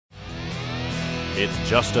It's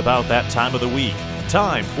just about that time of the week.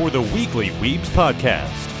 Time for the Weekly Weebs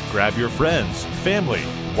Podcast. Grab your friends, family,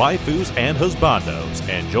 waifus, and husbandos,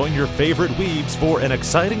 and join your favorite weebs for an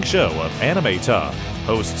exciting show of anime talk.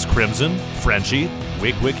 Hosts Crimson, Frenchie,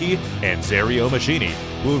 WickWiki, and Zario Machini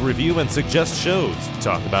will review and suggest shows,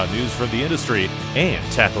 talk about news from the industry, and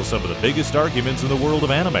tackle some of the biggest arguments in the world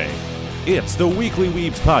of anime. It's the Weekly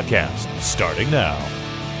Weebs Podcast, starting now.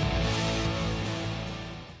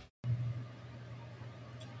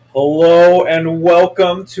 Hello and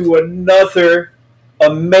welcome to another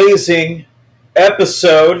amazing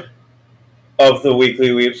episode of the Weekly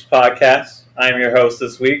Weebs Podcast. I'm your host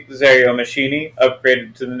this week, Zario Machini,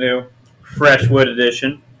 upgraded to the new Freshwood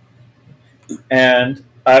Edition. And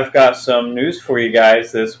I've got some news for you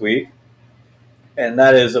guys this week, and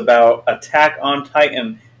that is about Attack on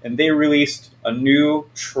Titan. And they released a new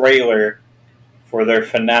trailer for their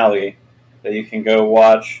finale that you can go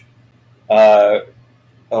watch,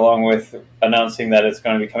 along with announcing that it's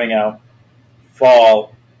going to be coming out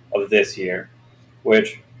fall of this year,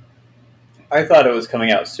 which I thought it was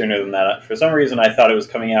coming out sooner than that. For some reason, I thought it was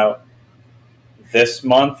coming out this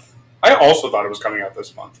month. I also thought it was coming out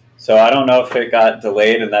this month. So I don't know if it got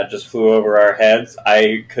delayed and that just flew over our heads.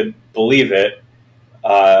 I could believe it.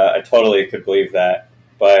 I totally could believe that.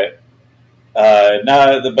 But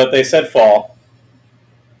but they said fall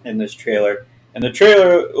in this trailer. And the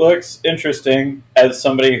trailer looks interesting as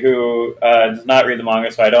somebody who does not read the manga,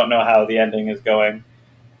 so I don't know how the ending is going.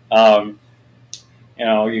 You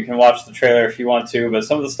can watch the trailer if you want to, but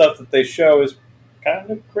some of the stuff that they show is kind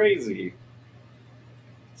of crazy.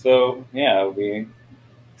 So, yeah, it'll be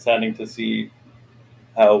exciting to see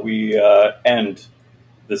how we end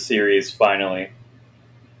the series finally.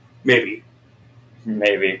 Maybe,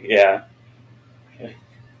 yeah.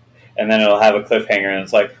 And then it'll have a cliffhanger, and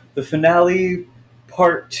it's like, the finale,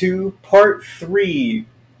 part 2, part 3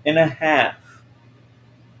 and a half.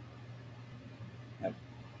 Yep.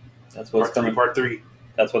 That's what's coming. Part 3.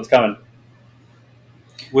 That's what's coming.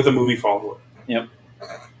 With a movie follow-up. Yep.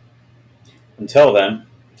 Until then,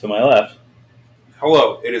 to my left.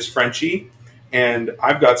 Hello, it is Frenchie, and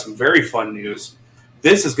I've got some very fun news.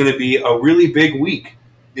 This is going to be a really big week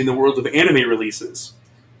in the world of anime releases.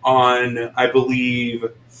 On, I believe,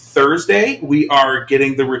 Thursday, we are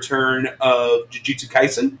getting the return of Jujutsu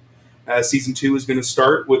Kaisen. Season 2 is going to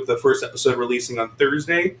start with the first episode releasing on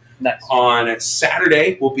Thursday. Nice. On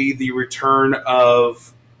Saturday will be the return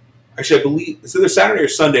of... Actually, I believe it's either Saturday or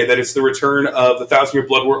Sunday that it's the return of the 1,000-Year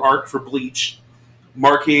Blood War arc for Bleach,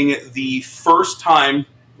 marking the first time,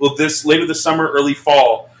 later this summer, early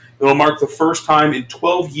fall, it will mark the first time in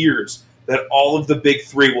 12 years that all of the big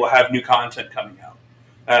three will have new content coming out.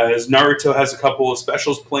 As Naruto has a couple of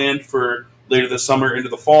specials planned for later this summer into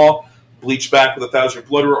the fall, Bleach back with a 1,000-Year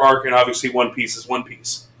Blood War arc, and obviously One Piece is One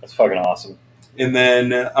Piece. That's fucking awesome. And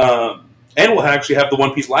then, and we'll actually have the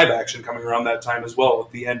One Piece live action coming around that time as well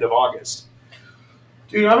at the end of August.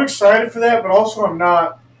 Dude, I'm excited for that, but also I'm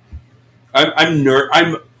not.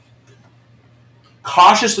 I'm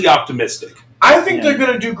cautiously optimistic. I think they're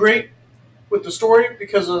going to do great with the story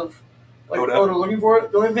because of Oda looking for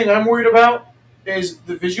it. The only thing I'm worried about is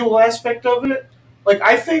the visual aspect of it.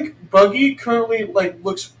 I think Buggy currently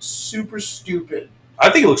looks super stupid. I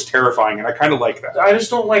think it looks terrifying, and I kind of like that. I just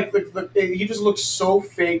don't like he just looks so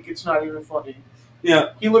fake. It's not even funny.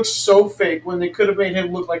 Yeah, he looks so fake when they could have made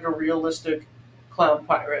him look like a realistic clown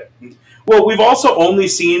pirate. Well, we've also only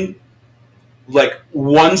seen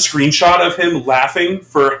one screenshot of him laughing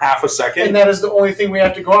for half a second, and that is the only thing we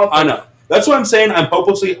have to go out with. I know. That's what I'm saying. I'm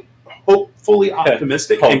hopefully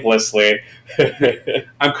optimistic. Hopelessly.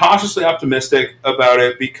 I'm cautiously optimistic about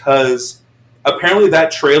it because apparently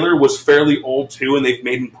that trailer was fairly old too, and they've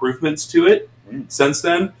made improvements to it since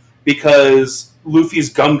then, because Luffy's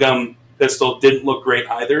Gum Gum pistol didn't look great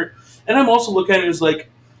either. And I'm also looking at it as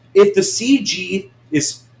if the CG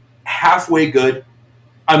is halfway good,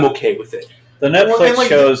 I'm okay with it. The Netflix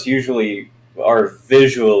shows usually are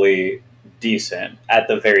visually decent, at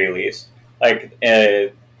the very least.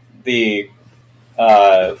 The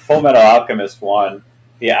Full Metal Alchemist one,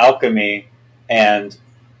 the alchemy and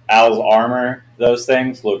Al's armor, those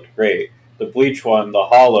things looked great. The Bleach one, the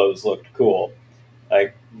hollows looked cool.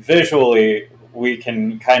 Visually, we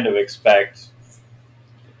can kind of expect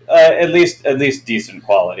at least decent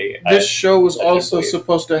quality. This show was also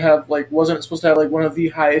supposed to have wasn't it supposed to have one of the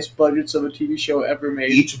highest budgets of a TV show ever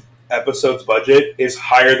made? Each episode's budget is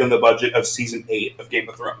higher than the budget of season 8 of Game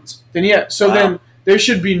of Thrones. Then there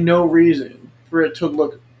should be no reason for it to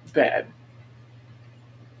look bad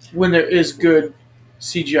when there is good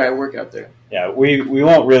CGI work out there. Yeah, we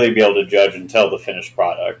won't really be able to judge until the finished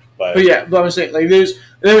product, but I'm saying like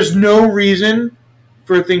there's no reason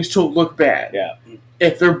for things to look bad. Yeah.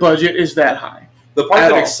 If their budget is that high. The part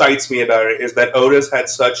that excites me about it is that Oda's had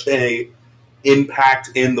such a impact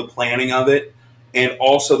in the planning of it, and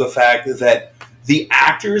also the fact that the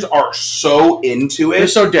actors are so into it. They're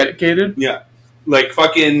so dedicated. Yeah. Like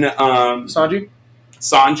fucking Sanji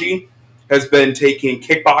has been taking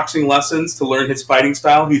kickboxing lessons to learn his fighting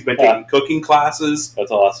style. He's been taking cooking classes. That's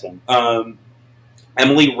awesome.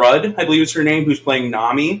 Emily Rudd, I believe is her name, who's playing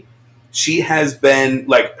Nami. She has been,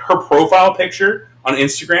 like, her profile picture on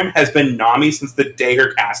Instagram has been Nami since the day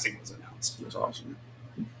her casting was announced. That's awesome.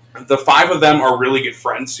 The 5 of them are really good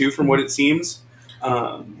friends, too, from what it seems.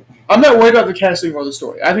 I'm not worried about the casting or the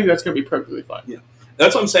story. I think that's going to be perfectly fine. Yeah.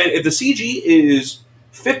 That's what I'm saying. If the CG is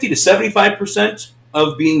 50 to 75%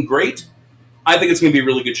 of being great, I think it's going to be a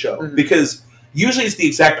really good show. Mm-hmm. Because usually it's the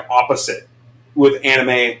exact opposite with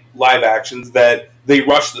anime live actions, that they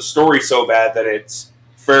rush the story so bad that it's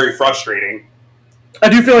very frustrating. I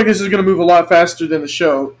do feel like this is going to move a lot faster than the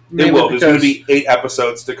show. It will. There's going to be 8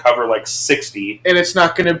 episodes to cover like 60. And it's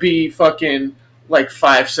not going to be fucking like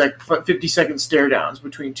 50-second stare downs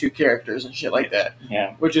between 2 characters and shit like that.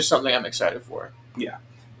 Yeah. Which is something I'm excited for. Yeah.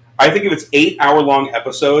 I think if it's 8-hour-long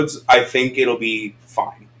episodes, I think it'll be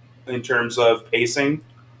fine in terms of pacing.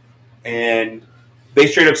 And they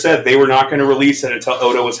straight up said they were not going to release it until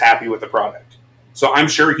Oda was happy with the product. So I'm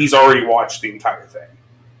sure he's already watched the entire thing.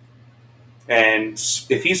 And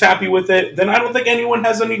if he's happy with it, then I don't think anyone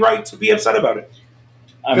has any right to be upset about it.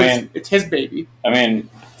 I mean, it's his baby. I mean,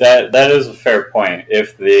 that is a fair point.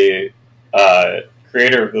 If the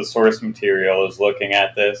creator of the source material is looking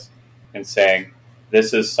at this and saying,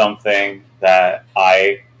 this is something that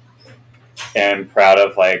I am proud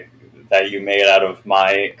of, like, that you made out of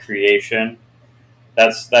my creation,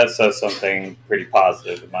 that says something pretty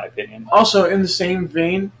positive, in my opinion. Also, in the same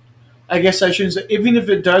vein, I guess I shouldn't say, even if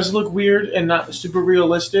it does look weird and not super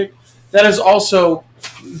realistic, that is also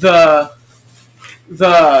the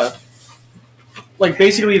like,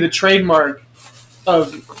 basically the trademark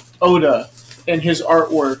of Oda and his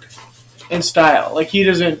artwork and style. Like, he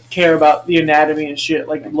doesn't care about the anatomy and shit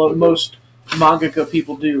like most mangaka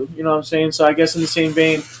people do. You know what I'm saying? So I guess in the same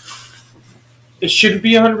vein, it shouldn't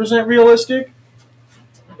be 100% realistic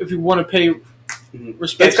if you want to pay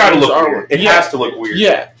respect. It's got to look weird. It has to look weird.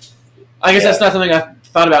 Yeah. I guess that's not something I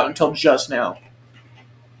thought about until just now.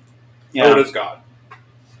 Yeah. Oda's God.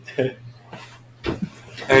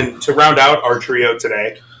 And to round out our trio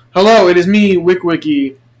today. Hello, it is me,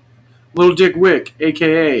 WickWiki. Little Dick Wick,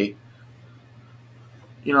 a.k.a.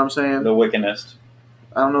 You know what I'm saying? The Wiccanist.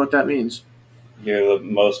 I don't know what that means. You're the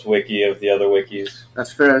most wiki of the other wikis.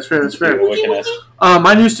 That's fair. You're the Wiccanist.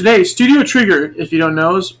 My news today, Studio Trigger, if you don't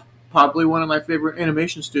know, is probably one of my favorite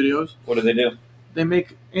animation studios. What do they do? They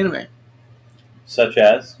make anime. Such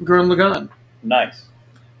as? Gurren Lagann. Nice.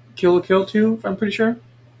 Kill la Kill 2, I'm pretty sure.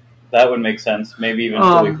 That would make sense. Maybe even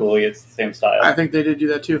Fully Cooley. It's the same style. I think they did do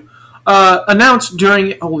that too. Announced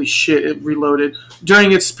during... Holy shit, it reloaded.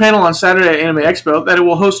 During its panel on Saturday at Anime Expo that it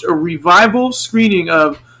will host a revival screening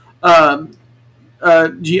of... I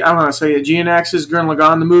don't know how to say it. GNX's Gurren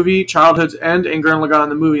Lagann the movie, Childhood's End, and Gurren Lagann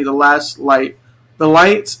the movie, The Last Light. The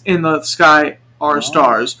lights in the sky are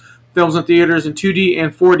stars. Films in theaters in 2D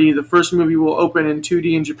and 4D. The first movie will open in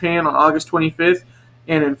 2D in Japan on August 25th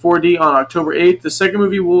and in 4D on October 8th. The second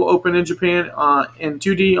movie will open in Japan in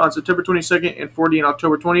 2D on September 22nd and 4D on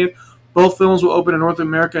October 20th. Both films will open in North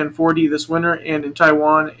America in 4D this winter and in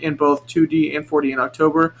Taiwan in both 2D and 4D in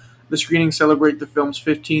October. The screenings celebrate the film's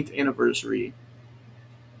 15th anniversary.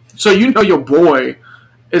 So you know your boy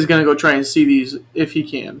is going to go try and see these if he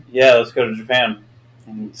can. Yeah, let's go to Japan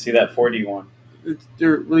and see that 4D one.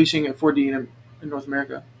 They're releasing it 4D in North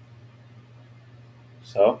America.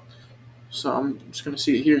 So I'm just going to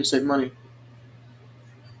see it here and save money.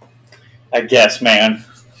 I guess, man.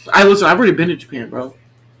 I've already been to Japan, bro.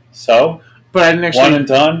 So? But I didn't actually... One and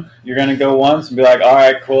done? You're going to go once and be like, all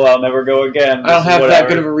right, cool, I'll never go again. I don't have that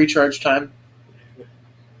good of a recharge time.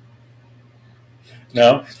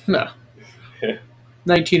 No? No.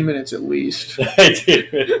 19 minutes at least. 19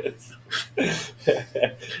 minutes.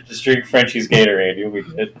 Just drink Frenchie's Gatorade. You'll be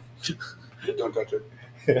good. Don't touch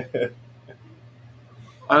it.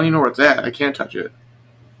 I don't even know where it's at. I can't touch it.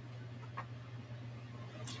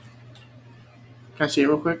 Can I see it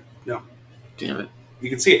real quick? No. Damn it. You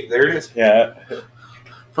can see it. There it is. Yeah.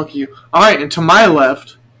 Fuck you. Alright, and to my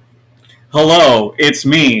left... Hello, it's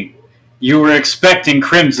me. You were expecting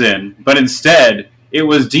Crimson, but instead, it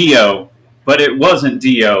was Dio. But it wasn't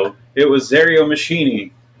Dio. It was Zario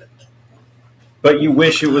Machini. but you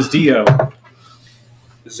wish it was Dio.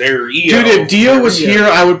 Zario. Dude, if Dio was here,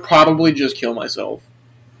 I would probably just kill myself.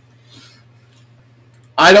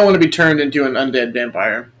 I don't want to be turned into an undead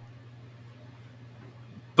vampire.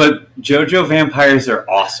 But JoJo vampires are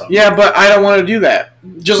awesome. Yeah, but I don't want to do that.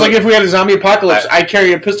 Just like if we had a zombie apocalypse, I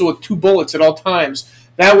carry a pistol with 2 bullets at all times.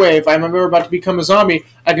 That way, if I'm ever about to become a zombie,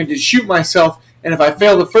 I can just shoot myself, and if I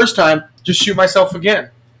fail the first time, just shoot myself again.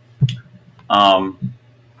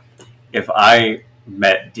 If I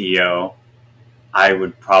met Dio, I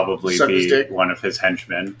would probably Suck his be dick. one of his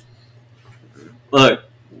henchmen. Look,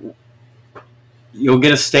 you'll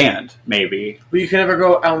get a stand, maybe. But you can never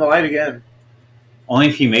go out in the light again. Only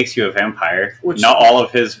if he makes you a vampire. Which- Not all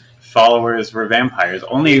of his followers were vampires.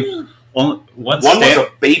 Only one was a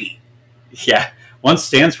baby. Yeah, once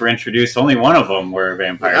stands were introduced, only one of them were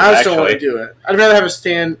vampires. I just don't want to actually. do it. I'd rather have a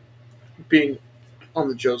stand being on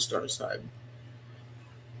the Joestar side.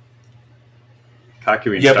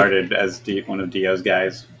 Kakyoin Yep. started as one of Dio's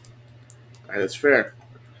guys. All right, that's fair.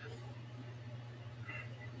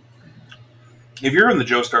 If you're on the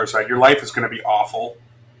Joestar side, your life is going to be awful.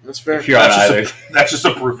 That's fair. If you're on That's either, That's just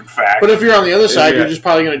a proven fact. But if you're on the other side, Yeah. you're just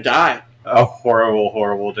probably going to die. a horrible,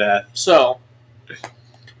 horrible death. So,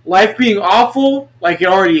 life being awful, like it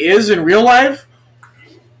already is in real life,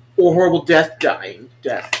 or horrible death.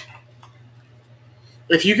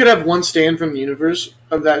 If you could have one stand from the universe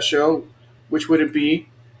of that show, which would it be?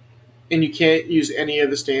 And you can't use any of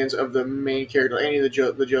the stands of the main character, any of the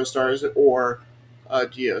Joestars or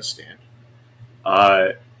Dio stand.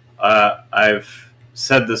 I've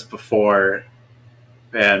said this before,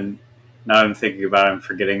 and now I'm thinking about it, I'm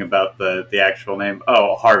forgetting about the actual name.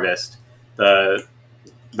 Oh, Harvest. The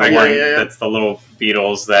one that's the little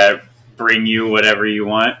beetles that bring you whatever you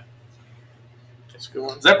want. That's a good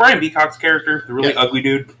one. Is that Brian Beacock's character? The really Yeah. ugly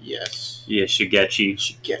dude? Yes. Yeah, Shigechi.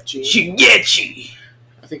 Shigechi!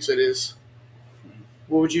 I think so it is.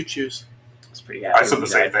 What would you choose? It's pretty I happy said the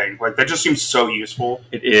with same that. thing. Like, that just seems so useful.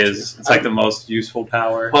 It is. It's like the most useful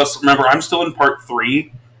power. Plus, remember, I'm still in part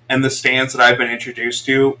 3, and the stands that I've been introduced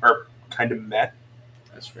to are kind of meh.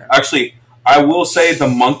 That's fair. Actually, I will say the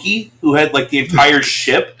monkey who had, like, the entire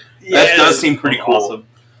ship, that does seem pretty cool. Awesome.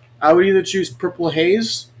 I would either choose Purple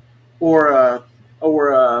Haze or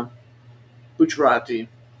Bucciarati.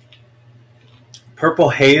 Purple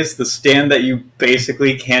Haze, the stand that you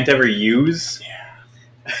basically can't ever use.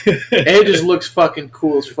 It just looks fucking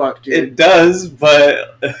cool as fuck, dude. It does,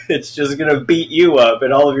 but it's just gonna beat you up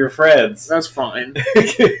and all of your friends. That's fine.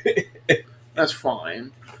 That's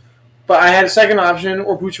fine. But I had a second option,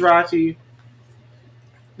 or Bucciarati.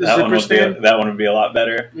 The zipper stand. That one would be a lot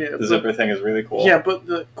better. Yeah, The zipper thing is really cool. Yeah, but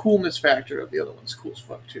the coolness factor of the other one's cool as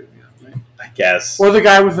fuck too. You know what I mean? I guess. Or the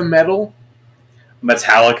guy with the medal.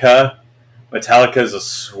 Metallica. Metallica's a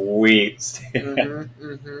sweet stand.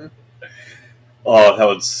 Mm-hmm. Oh, that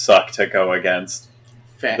would suck to go against.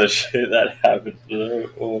 Fact. The shit that happened.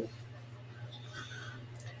 Oh.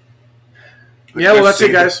 Yeah, well, that's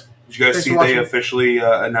it, guys. Did you guys Thanks see for they watching. officially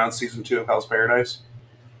announced Season 2 of Hell's Paradise?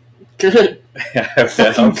 Good.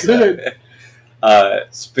 Fucking good.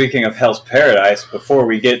 Speaking of Hell's Paradise, before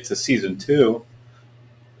we get to Season 2,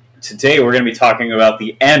 today we're going to be talking about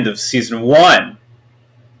the end of Season 1.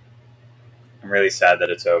 I'm really sad that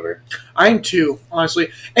it's over. I am too, honestly.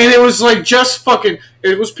 And it was like just fucking.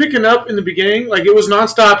 It was picking up in the beginning, like it was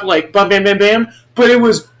nonstop, like bam, bam, bam, bam. But it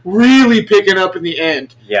was really picking up in the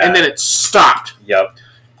end, Yeah. and then it stopped, Yep.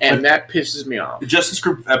 and that pisses me off. Just this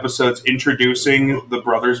group of episodes introducing the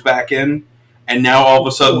brothers back in, and now all of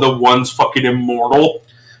a sudden the one's fucking immortal.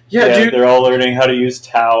 Yeah, dude. They're all learning how to use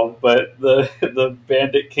Tau, but the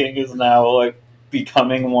Bandit King is now like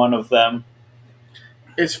becoming one of them.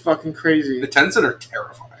 It's fucking crazy. The Tenzin are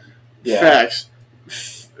terrifying. Yeah. Facts.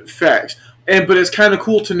 Facts. But it's kind of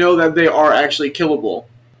cool to know that they are actually killable.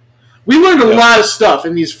 We learned a lot of stuff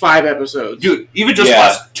in these 5 episodes. Dude, even just Yeah.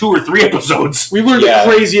 last 2 or 3 episodes. We learned Yeah. a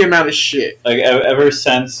crazy amount of shit. Like ever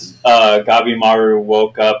since Gabimaru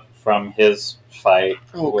woke up from his fight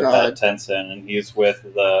with that Tenzin, and he's with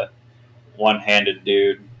the one-handed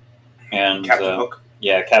dude and Captain Hook.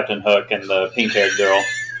 Yeah, Captain Hook and the pink-haired girl.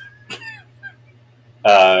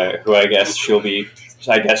 Who I guess she'll be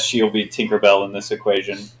Tinkerbell in this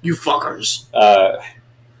equation. You fuckers.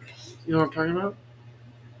 You know what I'm talking about?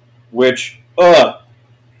 Which,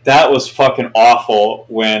 that was fucking awful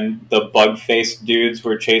when the bug-faced dudes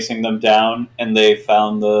were chasing them down and they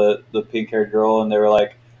found the pink-haired girl and they were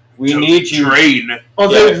like, we need you. Train. Oh,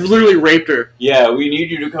 they literally raped her. Yeah, we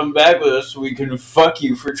need you to come back with us so we can fuck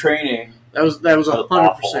you for training. That was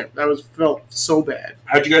 100%. That was felt so bad.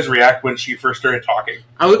 How'd you guys react when she first started talking?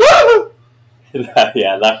 I was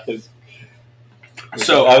Yeah, that was...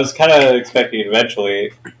 So I was kind of expecting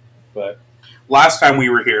eventually, but last time we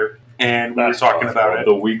were here and we were talking about it,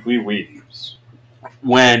 the Weekly Weebs.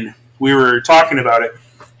 when we were talking about it,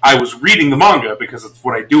 I was reading the manga because it's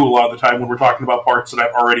what I do a lot of the time when we're talking about parts that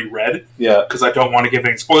I've already read. Yeah. Because I don't want to give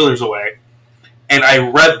any spoilers away. And I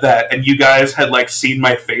read that, and you guys had like seen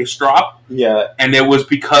my face drop, Yeah. and it was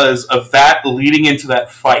because of that leading into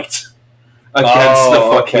that fight against the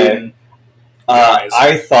fucking guys.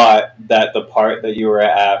 I thought that the part that you were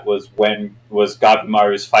at was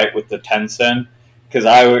Gabimaru's fight with the Tensen.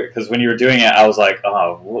 Because when you were doing it, I was like,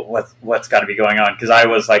 oh, what's got to be going on? Because I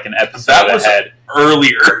was like an episode ahead.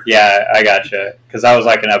 Earlier. Yeah, I gotcha. Because I was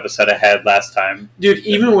like an episode ahead last time. Dude,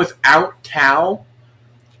 even without Tao,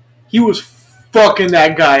 he was fucking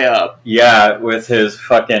that guy up. Yeah, with his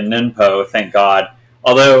fucking Ninpo, thank God.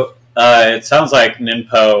 Although, it sounds like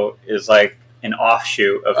Ninpo is like an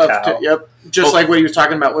offshoot of Tao. Yep. Just like what he was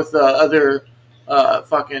talking about with the other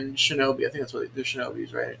fucking shinobi. I think that's what they're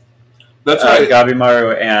shinobis, right? That's what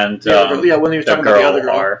Gabimaru and when he was talking about the other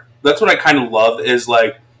girl. are. That's what I kind of love is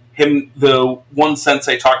like him, the one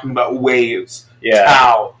sensei talking about waves, Yeah.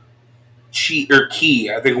 Tao,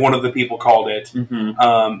 Ki, I think one of the people called it.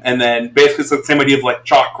 Mm-hmm. And then basically it's the same idea of like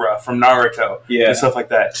chakra from Naruto and stuff like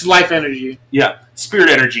that. It's life energy. Yeah, spirit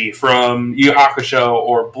energy from Yu Yu Hakusho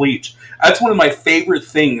or Bleach. That's one of my favorite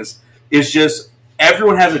things is just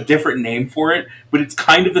everyone has a different name for it, but it's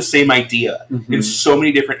kind of the same idea in so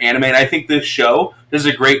many different anime. And I think this show does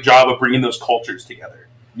a great job of bringing those cultures together.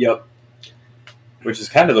 Yep. Which is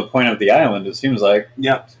kind of the point of the island, it seems like.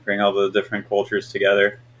 Yeah. To bring all the different cultures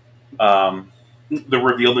together. The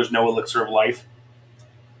reveal there's no elixir of life.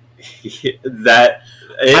 That,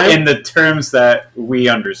 in the terms that we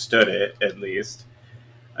understood it, at least.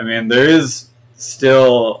 I mean, there is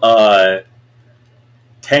still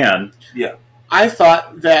Tan. Yeah. I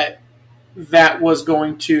thought that was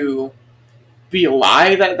going to be a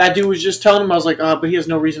lie that dude was just telling him. I was like, oh, but he has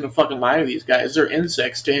no reason to fucking lie to these guys. They're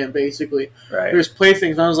insects to him, basically. Right. There's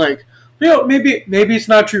playthings. And I was like, maybe it's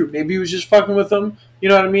not true. Maybe he was just fucking with them, you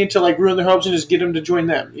know what I mean, to like ruin their hopes and just get them to join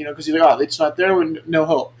them, you know, because he's like, oh, it's not there with no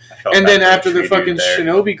hope. And then after the fucking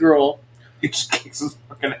shinobi girl, he just kicks his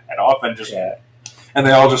fucking head off and just, and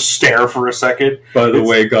they all just stare for a second. By the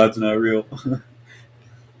way, God's not real.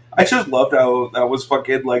 I just loved how that was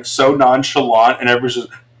fucking like so nonchalant, and everyone's just,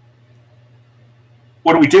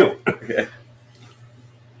 what do we do? Okay.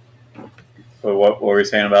 So what were we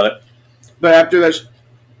saying about it? But after that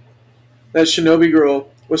shinobi girl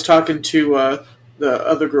was talking to the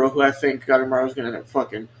other girl who I think Gabimaru's going to end up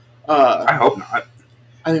fucking. I hope not.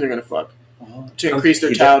 I think they're going to fuck. To increase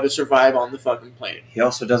their Tao to survive on the fucking plane. He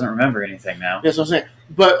also doesn't remember anything now. That's what I'm saying.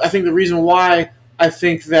 But I think the reason why I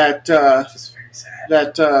think that... Just very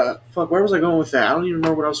sad. Fuck, where was I going with that? I don't even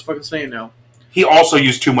remember what I was fucking saying now. He also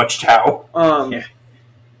used too much Tao. Yeah.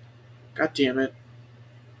 God damn it.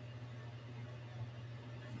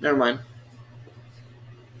 Never mind.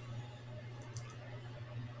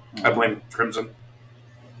 I blame Crimson.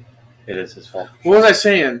 It is his fault. What was I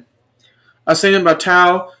saying? I was saying about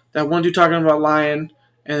Tao, that one dude talking about Lion,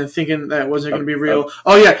 and thinking that it wasn't going to be real.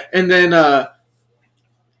 Oh, yeah, and then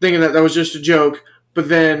thinking that was just a joke, but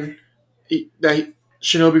then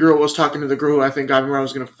Shinobi girl was talking to the girl who I think Gabimaru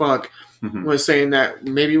was going to fuck, was saying that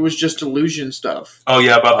maybe it was just illusion stuff. Oh,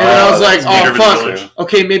 yeah, about and that. And I was like, oh, fuck. Village.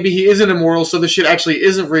 Okay, maybe he isn't immortal, so this shit actually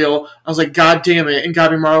isn't real. I was like, God damn it. And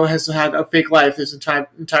Gabimaru has had a fake life this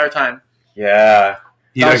entire time. Yeah.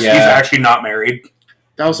 He's actually not married.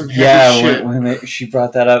 That was some heavy shit. When she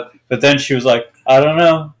brought that up. But then she was like, I don't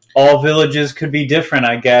know. All villages could be different,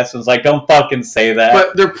 I guess. I was like, don't fucking say that.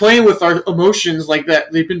 But they're playing with our emotions like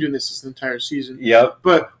that. They've been doing this entire season. Yep.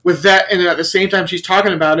 But with that, and at the same time she's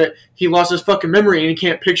talking about it, he lost his fucking memory and he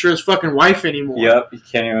can't picture his fucking wife anymore. Yep. He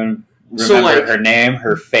can't even remember her name,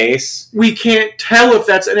 her face. We can't tell if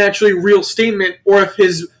that's an actually real statement or if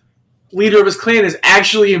his leader of his clan is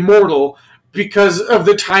actually immortal because of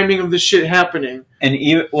the timing of the shit happening. And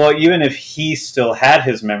even if he still had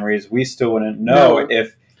his memories, we still wouldn't know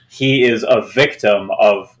if he is a victim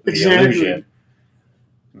of the illusion.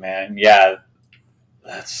 Man, yeah,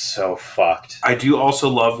 that's so fucked. I do also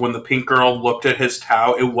love when the pink girl looked at his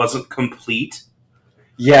Tao, it wasn't complete.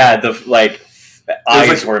 Yeah, the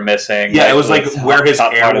eyes were missing. Yeah, it was like where his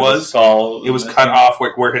hair was. It was cut off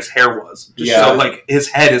where his hair was. So like his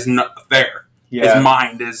head is not there. Yeah. His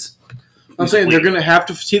mind is. I'm saying they're gonna have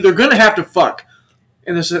to see. They're gonna have to fuck,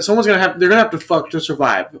 and they're gonna have to fuck to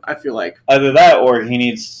survive. I feel like either that or he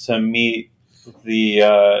needs to meet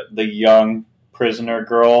the young prisoner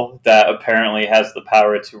girl that apparently has the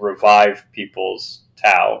power to revive people's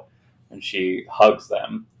Tao, and she hugs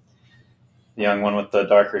them. The young one with the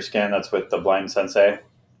darker skin that's with the blind sensei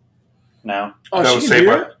now. Oh, That she was can Saved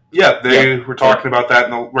hear by- it? Yeah, they were talking about that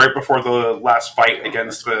right before the last fight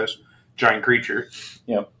against the giant creature.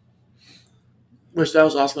 Which that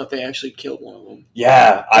was awesome that they actually killed one of them.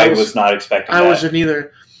 Yeah, I was- was not expecting I that. wasn't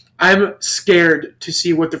either. I'm scared to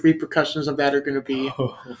see what the repercussions of that are going to be.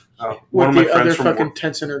 One What of my the other friends from fucking work,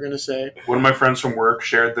 Tencent are going to say. one of my friends from work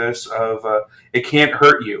shared this of it can't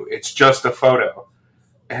hurt you. It's just a photo,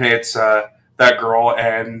 and it's that girl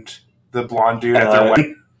and the blonde dude at their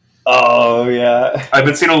wedding. Oh, yeah. I've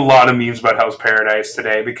been seeing a lot of memes about Hell's Paradise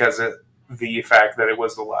today because of the fact that it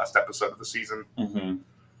was the last episode of the season. Mm-hmm.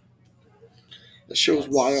 The show's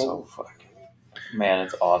wild. So fucking... Man,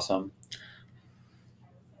 it's awesome.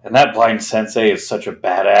 And that blind sensei is such a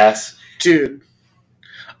badass. Dude.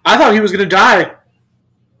 I thought he was going to die.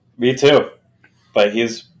 Me too. But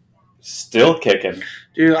he's still kicking.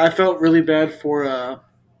 Dude, I felt really bad for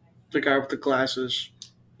the guy with the glasses.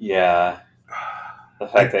 Yeah. The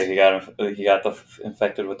fact that he got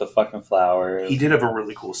infected with the fucking flowers. He did have a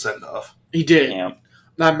really cool send off. He did. Yeah.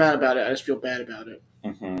 Not mad about it. I just feel bad about it.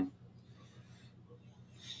 Mm-hmm.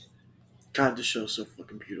 God, this show's so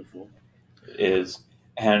fucking beautiful. It is.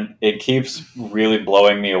 And it keeps really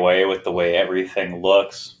blowing me away with the way everything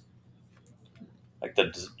looks. Like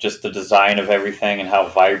just the design of everything and how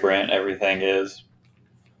vibrant everything is.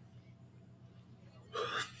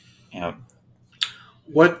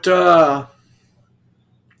 What, the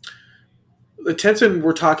Tencent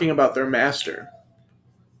were talking about their master.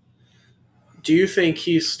 Do you think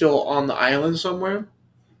he's still on the island somewhere?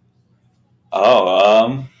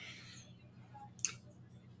 Oh,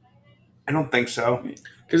 I don't think so.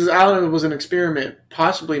 Because this island was an experiment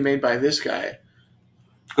possibly made by this guy.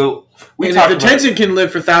 Well, And if the Tencent can live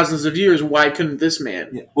for thousands of years, why couldn't this man?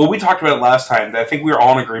 Yeah. Well, we talked about it last time. I think we were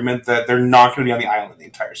all in agreement that they're not going to be on the island the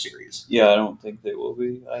entire series. yeah, I don't think they will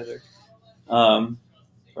be either.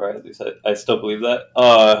 Or at least I still believe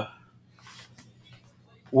that.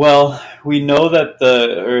 Well, we know that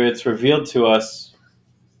it's revealed to us,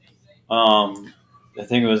 I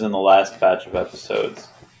think it was in the last batch of episodes,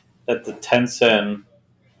 that the Tencent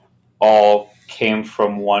all came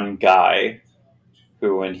from one guy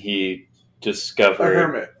who, when he discovered... A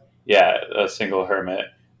hermit. Yeah, a single hermit.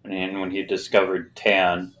 And when he discovered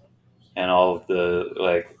Tan and all of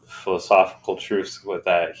the philosophical truths with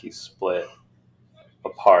that, he split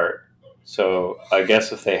apart. So I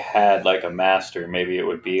guess if they had a master, maybe it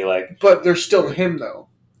would be But they're still him, though.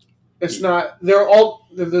 It's not... They're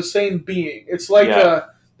the same being. It's like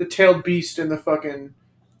the tailed beast and the fucking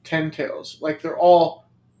Ten Tails. They're all...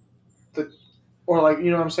 you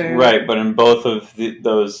know what I'm saying? Right, but in both of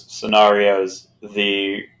those scenarios,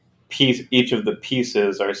 each of the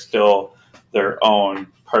pieces are still their own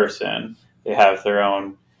person. They have their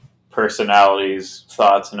own personalities,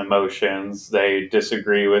 thoughts, and emotions. They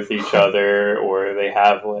disagree with each other, or they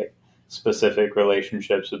have specific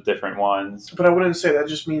relationships with different ones. But I wouldn't say that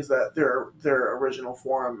just means that their original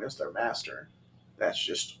form is their master. That's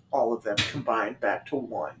just all of them combined back to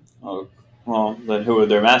one. Oh, well, then who would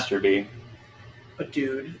their master be? A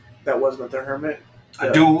dude that wasn't their hermit.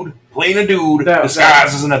 A dude, playing a dude, That-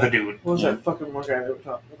 disguised as another dude. What was Yeah. that fucking one guy they were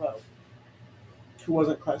talking about? Who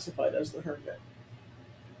wasn't classified as the hermit?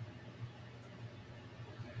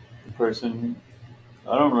 The person...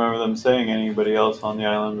 I don't remember them saying anybody else on the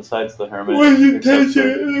island besides the hermit. It wasn't except for-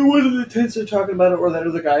 Tencent. It wasn't the Tencent talking about it, or that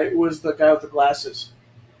other guy. It was the guy with the glasses.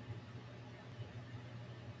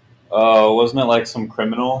 Wasn't it some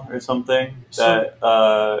criminal or something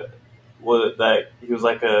that he was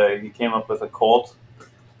he came up with a cult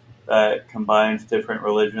that combines different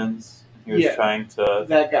religions. He was trying to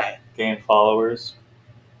That guy. gain followers.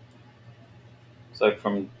 It's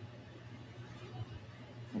from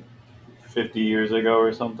 50 years ago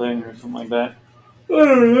or something like that. I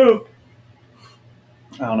don't know.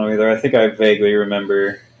 I don't know either. I think I vaguely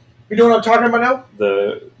remember You know what I'm talking about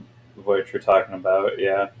now? what you're talking about,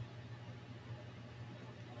 yeah.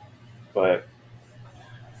 But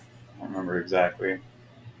I don't remember exactly.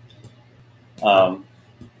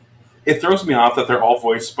 It throws me off that they're all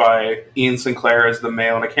voiced by Ian Sinclair as the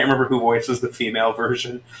male, and I can't remember who voices the female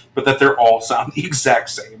version, but that they're all sound the exact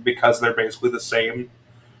same because they're basically the same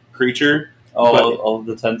creature. All of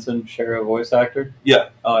the Tencent share a voice actor? Yeah.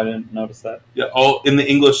 Oh, I didn't notice that. Yeah, all in the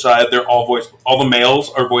English side, they're all voiced. All the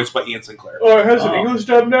males are voiced by Ian Sinclair. Oh, it has an Oh. English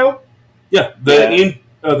dub now? Yeah, the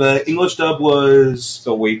English dub was It's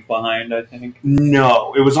a week behind, I think.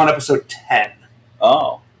 no, it was on episode 10.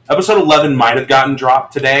 Oh. Episode 11 might have gotten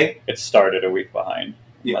dropped today. It started a week behind.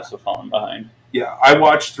 Yeah. Must have fallen behind. Yeah, I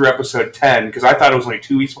watched through episode 10 because I thought it was only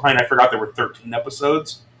 2 weeks behind. I forgot there were 13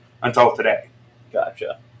 episodes. until today.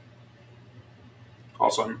 Gotcha.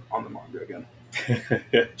 Also, I'm on the manga again.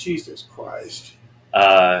 Jesus Christ.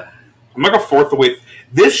 I'm like a fourth away.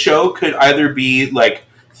 This show could either be like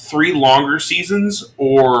 3 longer seasons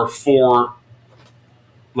or 4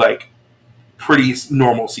 like pretty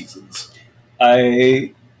normal seasons.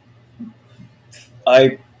 I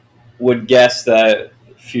would guess that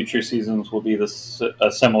future seasons will be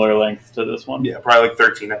a similar length to this one. Yeah, probably like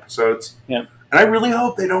 13 episodes. Yeah. And I really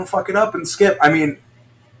hope they don't fuck it up and skip. I mean,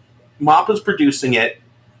 MAPPA's producing it,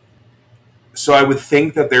 so I would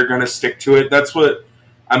think that they're going to stick to it. That's what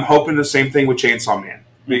I'm hoping. The same thing with Chainsaw Man,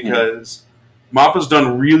 because MAPPA's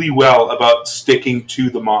done really well about sticking to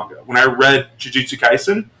the manga. When I read Jujutsu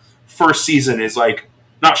Kaisen, first season is like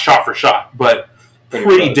not shot for shot, but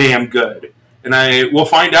pretty damn good. And I will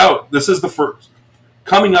find out. This is the first.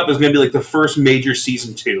 Coming up is going to be like the first major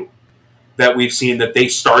season 2 that we've seen that they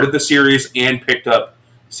started the series and picked up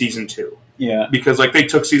season 2. Yeah. Because like they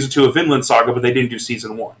took season 2 of Vinland Saga, but they didn't do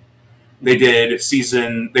season 1. They've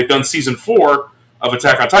done season 4 of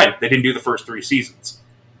Attack on Titan. They didn't do the first 3 seasons.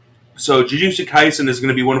 So Jujutsu Kaisen is going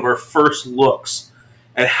to be one of our first looks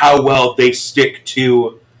at how well they stick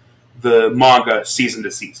to the manga season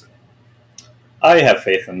to season. I have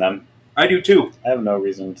faith in them. I do too. I have no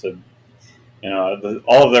reason to,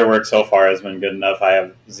 all of their work so far has been good enough. I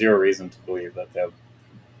have zero reason to believe that they'll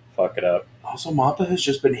fuck it up. Also, MAPPA has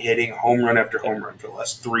just been hitting home run after home run for the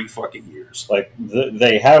last 3 fucking years. Like,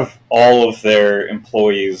 they have all of their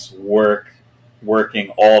employees working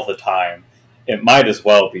all the time. It might as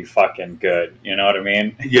well be fucking good. You know what I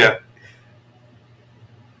mean? Yeah.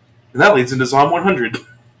 And that leads into Zom 100.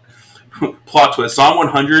 Plot twist. Zom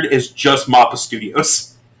 100 is just MAPPA Studios.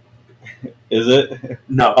 Is it?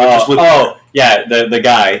 No. Yeah, the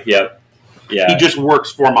guy. Yep. Yeah. He just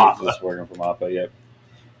works for MAPPA. He's just working for MAPPA, yep.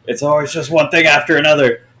 It's always just one thing after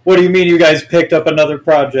another. What do you mean you guys picked up another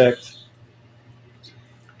project?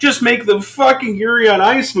 Just make the fucking Yuri on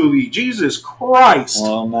Ice movie. Jesus Christ.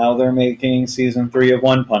 Well, now they're making season 3 of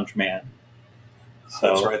One Punch Man. So,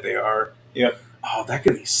 that's right, they are. Yep. Oh, that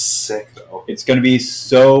could be sick, though. It's going to be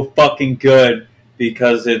so fucking good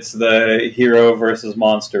because it's the hero versus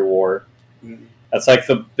monster war. That's like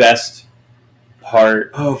the best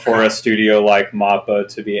part for a studio like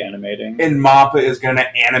MAPPA to be animating. And MAPPA is going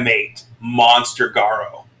to animate Monster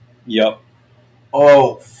Garo. Yep.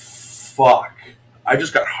 Oh, fuck. I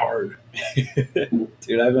just got hard.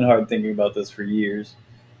 Dude, I've been hard thinking about this for years.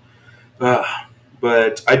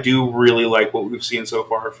 But I do really like what we've seen so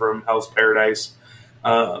far from Hell's Paradise.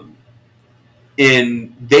 And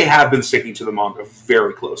they have been sticking to the manga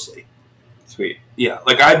very closely. Sweet. Yeah,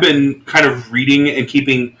 like I've been kind of reading and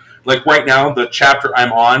keeping, like right now, the chapter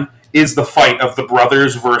I'm on is the fight of the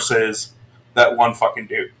brothers versus that one fucking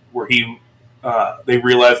dude, where they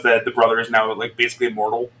realize that the brother is now like basically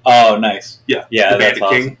immortal. Oh, nice. Yeah. Yeah, the that's Bandit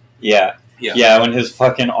awesome. King. Yeah. When his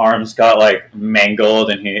fucking arms got like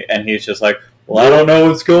mangled and he's just like, well, I don't know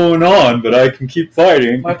what's going on, but I can keep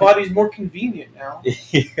fighting. My body's more convenient now.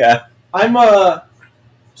 Yeah. I'm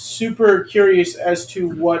super curious as to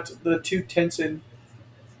what the 2 Tenzin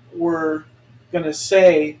were going to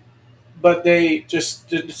say, but they just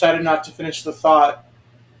decided not to finish the thought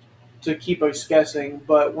to keep us guessing.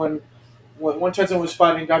 But when Tenzin was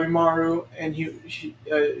fighting Gabimaru, and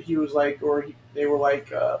he was like, they were like,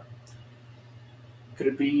 could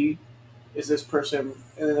it be? Is this person?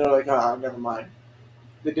 And then they're like, never mind.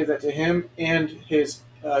 They did that to him and his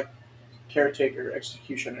caretaker,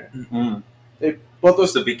 executioner. Mm-hmm. Both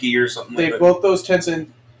those Sabiki or something like that. Both those Tenzin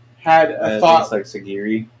had a thought. It's like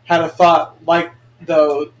Sagiri. Had a thought like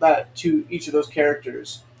that to each of those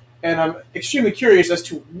characters, and I'm extremely curious as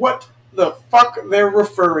to what the fuck they're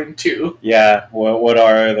referring to. Yeah. What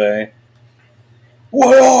are they?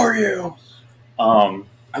 What are you?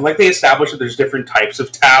 I like they established that there's different types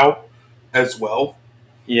of Tau as well.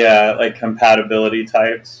 Yeah, like compatibility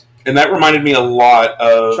types. And that reminded me a lot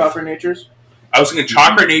of Chakra natures. I was thinking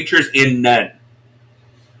Chakra natures in Nen.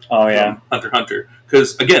 Oh yeah, Hunter x Hunter.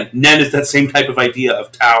 Because again, Nen is that same type of idea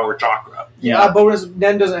of Tau or chakra. Yeah, but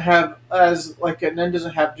Nen doesn't have Nen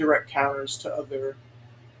doesn't have direct counters to other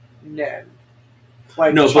Nen,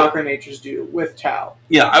 like Chakra natures do with Tau.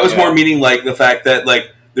 Yeah, I was more meaning like the fact that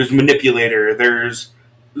like there's manipulator, there's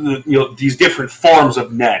these different forms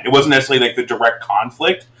of Nen. It wasn't necessarily like the direct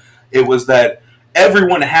conflict. It was that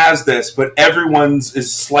everyone has this, but everyone's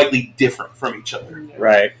is slightly different from each other.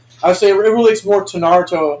 Right. I would say it relates more to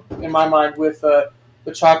Naruto in my mind with the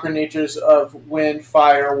chakra natures of wind,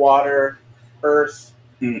 fire, water, earth.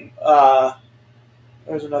 There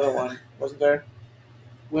was another one, wasn't there?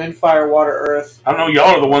 wind, fire, water, earth. I don't know.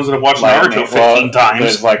 Y'all are the ones that have watched Lightning. Naruto 15 times.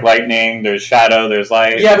 There's like lightning, there's shadow, there's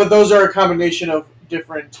light. Yeah, but those are a combination of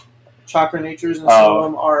different chakra natures, and some of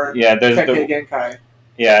them are there's Kekkei Genkai.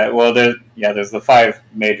 Yeah, well, there's the 5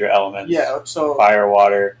 major elements. Yeah, so fire,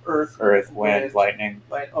 water, earth, wind, lightning.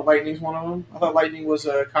 Lightning's one of them. I thought lightning was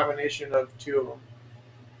a combination of 2 of them.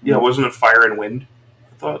 Yeah, wasn't it fire and wind?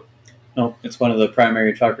 I thought. No, it's one of the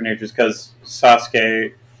primary chakra natures because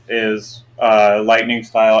Sasuke is lightning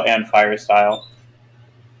style and fire style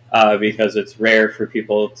because it's rare for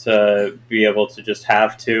people to be able to just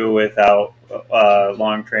have 2 without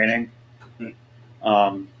long training.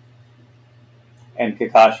 And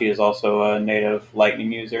Kakashi is also a native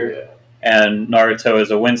lightning user. Yeah. And Naruto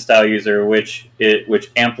is a wind style user, which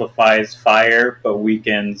amplifies fire but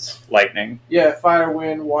weakens lightning. Yeah, fire,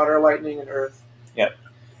 wind, water, lightning, and earth. Yep.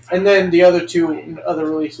 And then the other 2 other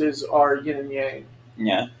releases are yin and yang.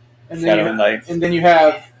 Yeah. And Shadow and light. And then you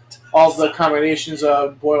have all the combinations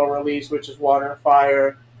of boil release, which is water and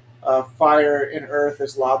fire. Fire and earth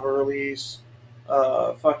is lava release.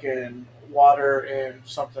 Fucking water and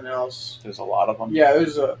something else. There's a lot of them. Yeah,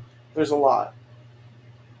 there's a lot.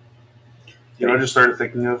 You know, I just started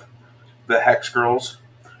thinking of the Hex Girls.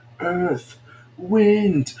 Earth,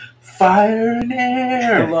 wind, fire, and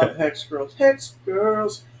air. I love Hex Girls. Hex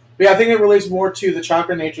Girls. But yeah, I think it relates more to the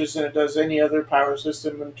chakra natures than it does any other power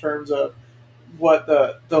system in terms of what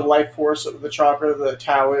the life force of the chakra, the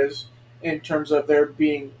Tao is, in terms of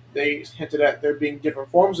they hinted at there being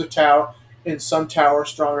different forms of Tao, and some Tao are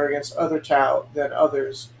stronger against other Tao than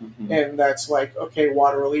others. Mm-hmm. And that's like, okay,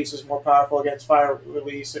 water release is more powerful against fire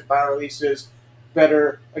release, and fire release is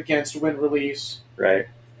better against wind release. Right.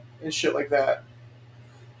 And shit like that.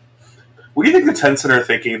 What do you think the Tencent are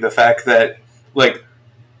thinking? The fact that, like,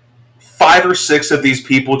 5 or 6 of these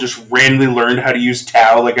people just randomly learned how to use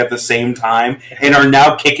Tao, like, at the same time, and are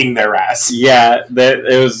now kicking their ass. Yeah,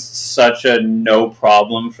 it was such a no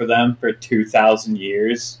problem for them for 2,000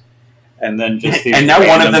 years. And then just these and now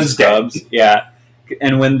one of them's scrubs. Dead. Yeah.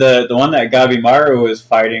 And when the one that Gabimaru was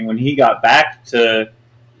fighting, when he got back to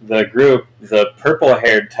the group, the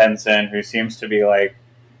purple-haired Tencent, who seems to be like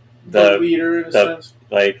the leader in a sense.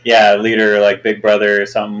 Like, yeah, leader, like Big Brother or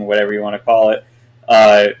something, whatever you want to call it,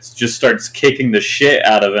 just starts kicking the shit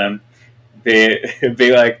out of him.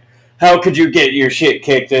 Be like, how could you get your shit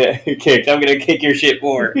kicked? I'm going to kick your shit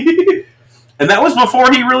more. And that was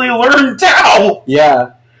before he really learned Tao!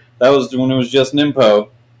 Yeah. That was when it was just Ninpo.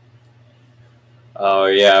 Oh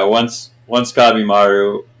yeah, once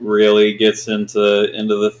Gabimaru really gets into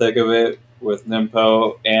the thick of it with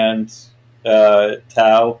Ninpo and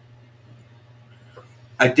Tao.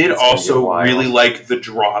 I did also really like the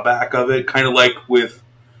drawback of it, kind of like with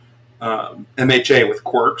MHA with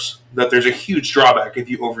quirks, that there's a huge drawback if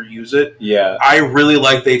you overuse it. Yeah. I really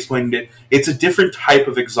like they explained it. It's a different type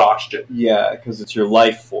of exhaustion. Yeah, because it's your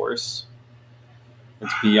life force.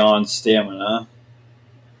 It's beyond stamina.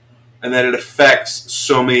 And then it affects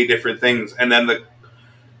so many different things. And then the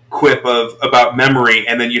quip about memory,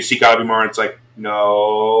 and then you see Gabimaru, and it's like,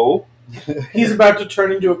 no. He's about to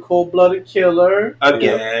turn into a cold-blooded killer.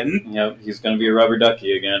 Again. Yep, he's going to be a rubber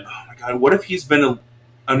ducky again. Oh my god, what if he's been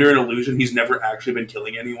under an illusion he's never actually been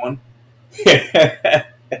killing anyone? He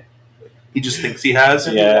just thinks he has?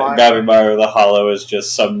 Yeah, Gabimaru the Hollow is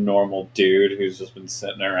just some normal dude who's just been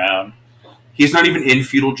sitting around. He's not even in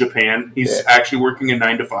feudal Japan. He's actually working a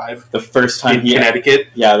 9-to-5. The first time in Connecticut.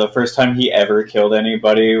 The first time he ever killed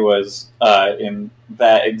anybody was in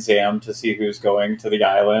that exam to see who's going to the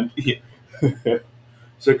island. Yeah.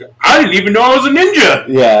 It's like, I didn't even know I was a ninja.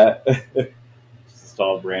 Yeah. Just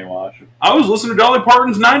all brainwashed. I was listening to Dolly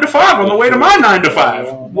Parton's 9-to-5 on the way to my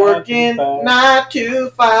 9-to-5. Working 9 to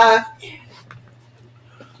 5.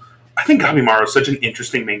 I think Gabimaru is such an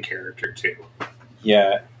interesting main character too.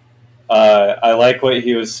 Yeah. I like what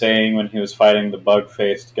he was saying when he was fighting the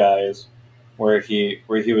bug-faced guys, where he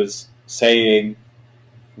was saying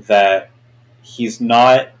that he's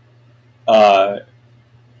not.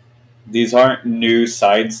 These aren't new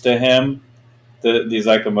sides to him. These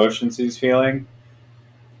like emotions he's feeling.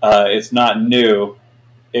 It's not new.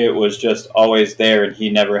 It was just always there, and he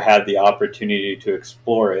never had the opportunity to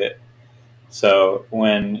explore it. So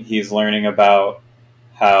when he's learning about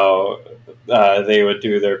how they would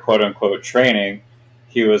do their quote-unquote training,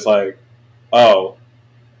 he was like, oh,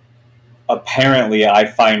 apparently I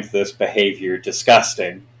find this behavior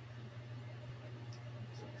disgusting.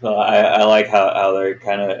 So I like how they're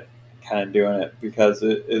kind of doing it, because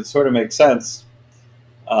it sort of makes sense.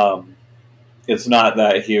 It's not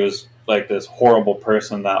that he was like this horrible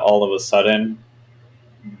person that all of a sudden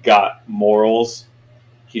got morals.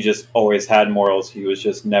 he just always had morals. He was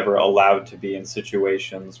just never allowed to be in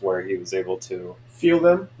situations where he was able to feel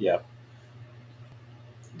them. Yep.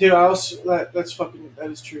 Dude, I also that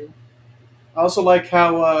is true. I also like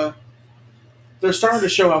how they're starting to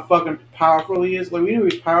show how fucking powerful he is. Like, we knew he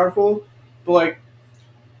was powerful, but like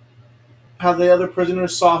how the other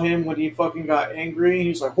prisoners saw him when he fucking got angry, and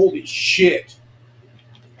he's like, "Holy shit!"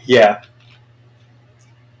 Yeah.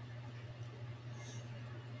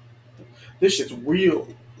 This shit's real.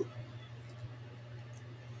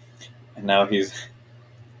 And now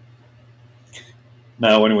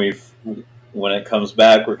when it comes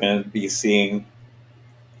back, we're going to be seeing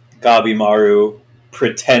Gabimaru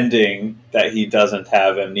pretending that he doesn't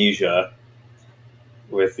have amnesia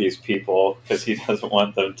with these people because he doesn't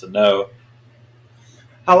want them to know.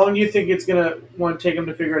 How long do you think it's going to want to take him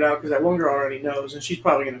to figure it out? Because that one girl already knows, and she's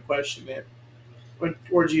probably going to question it.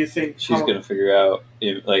 Or do you think she's going to figure out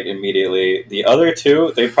like immediately? The other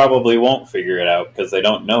two, they probably won't figure it out because they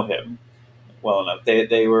don't know him well enough.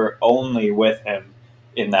 They were only with him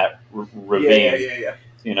in that ravine. Yeah.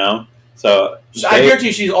 You know, so I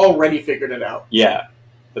guarantee she's already figured it out. Yeah,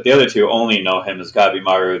 but the other two only know him as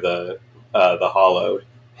Gabimaru, the Hollowed.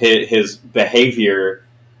 His behavior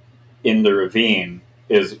in the ravine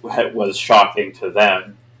was shocking to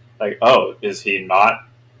them. Like, oh, is he not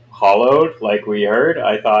Hollowed like we heard?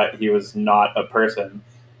 I thought he was not a person.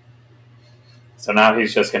 So now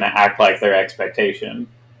he's just going to act like their expectation,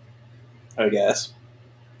 I guess.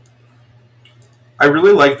 I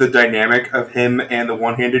really like the dynamic of him and the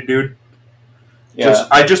one-handed dude. Yeah.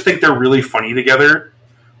 I just think they're really funny together.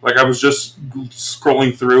 Like, I was just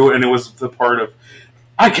scrolling through, and it was the part of,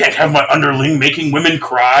 I can't have my underling making women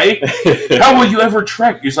cry. How will you ever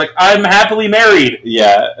trek? He's like, I'm happily married.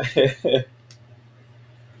 Yeah.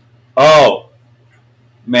 Oh,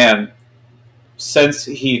 man. Since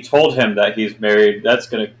he told him that he's married, that's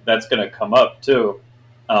gonna come up, too.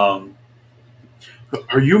 Are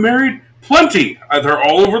you married? Plenty. They're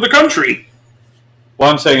all over the country. Well,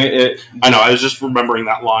 I'm saying it. I know. I was just remembering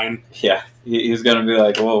that line. Yeah, he's gonna be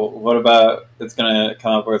like, "Well, what about?" It's gonna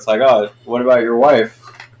come up where it's like, "Oh, what about your wife?"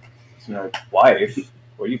 It's gonna be like, "Wife?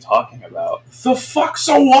 What are you talking about?" The fuck's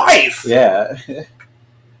a wife? Yeah.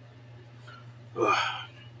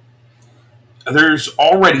 There's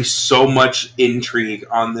already so much intrigue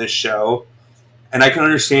on this show, and I can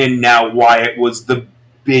understand now why it was the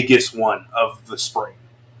biggest one of the spring.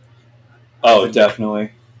 Oh,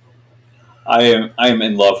 definitely. I am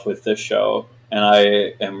in love with this show, and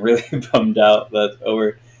I am really bummed out that it's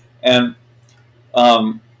over. And,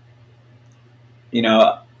 you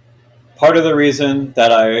know, part of the reason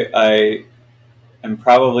that I am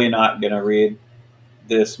probably not going to read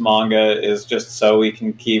this manga is just so we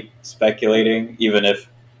can keep speculating, even if,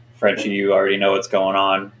 Frenchie, you already know what's going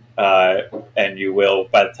on, and you will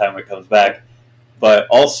by the time it comes back. But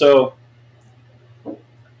also,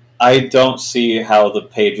 I don't see how the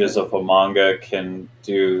pages of a manga can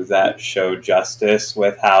do that show justice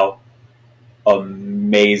with how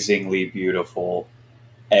amazingly beautiful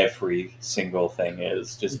every single thing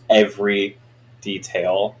is. Just every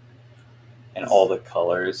detail and all the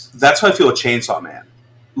colors. That's how I feel with Chainsaw Man.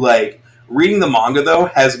 Like, reading the manga, though,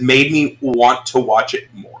 has made me want to watch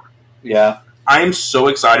it more. Yeah. I am so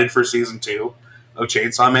excited for Season 2 of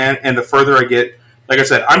Chainsaw Man, and the further I get, like I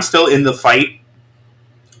said, I'm still in the fight.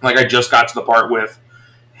 Like, I just got to the part with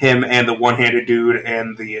him and the one-handed dude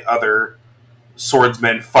and the other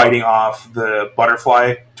swordsman fighting off the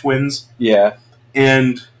butterfly twins. Yeah.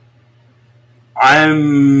 And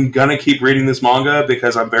I'm going to keep reading this manga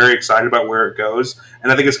because I'm very excited about where it goes.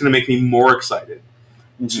 And I think it's going to make me more excited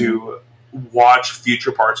to watch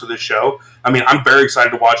future parts of this show. I mean, I'm very excited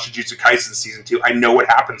to watch Jujutsu Kaisen Season 2. I know what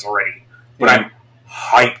happens already. But I'm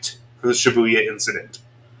hyped for the Shibuya incident.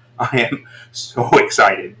 I am so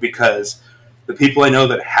excited because the people I know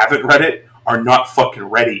that haven't read it are not fucking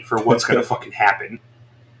ready for what's going to fucking happen.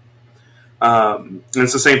 And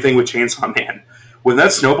it's the same thing with Chainsaw Man. When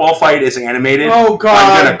that snowball fight is animated, oh, God.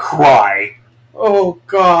 I'm going to cry. Oh,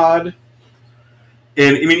 God.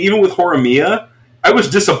 And, I mean, even with Horimiya, I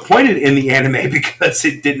was disappointed in the anime because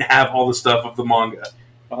it didn't have all the stuff of the manga.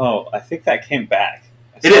 Oh, I think that came back.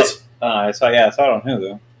 It is. I saw it on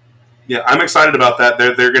Hulu. Yeah, I'm excited about that.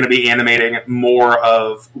 They're going to be animating more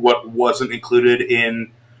of what wasn't included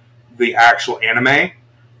in the actual anime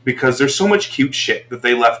because there's so much cute shit that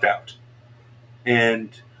they left out. And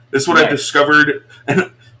this is what I've discovered.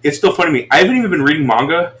 And it's still funny to me. I haven't even been reading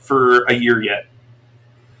manga for a year yet.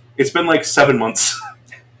 It's been like 7 months.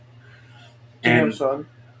 And son.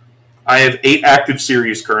 I have 8 active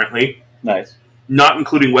series currently. Nice. Not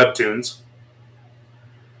including webtoons.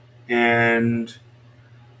 And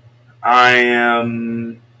I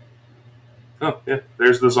am... Oh, yeah,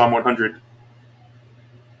 there's the Zom 100.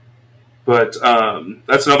 But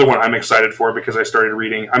that's another one I'm excited for because I started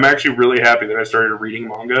reading. I'm actually really happy that I started reading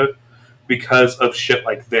manga because of shit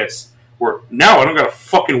like this. Where now I don't gotta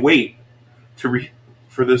fucking wait to read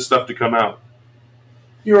for this stuff to come out.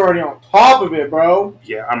 You're already on top of it, bro.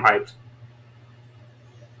 Yeah, I'm hyped.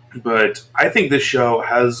 But I think this show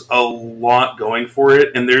has a lot going for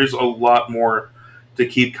it, and there's a lot more to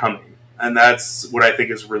keep coming. And that's what I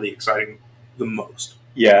think is really exciting the most.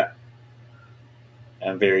 Yeah.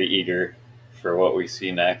 I'm very eager for what we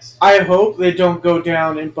see next. I hope they don't go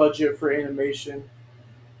down in budget for animation.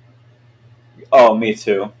 Oh, me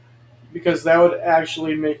too. Because that would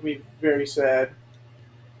actually make me very sad.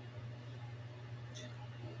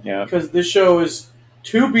 Yeah. Because this show is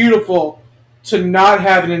too beautiful to not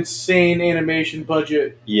have an insane animation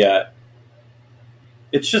budget. Yeah.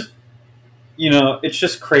 It's just, it's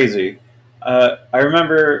just crazy. I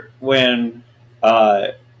remember when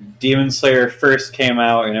Demon Slayer first came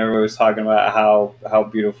out and everybody was talking about how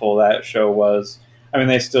beautiful that show was. I mean,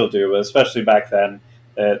 they still do, but especially back then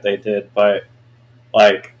that they did. But,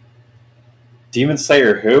 like, Demon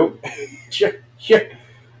Slayer who? Yeah,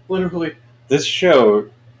 literally. This show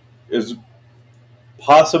is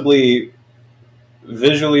possibly,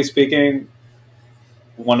 visually speaking,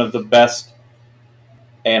 one of the best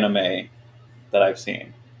anime that I've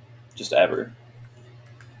seen. Just ever.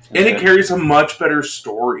 And it carries a much better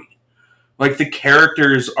story. Like, the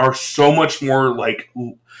characters are so much more, like,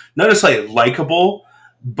 not necessarily likable,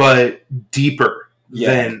 but deeper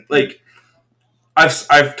than, like,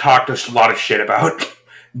 I've talked a lot of shit about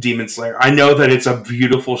Demon Slayer. I know that it's a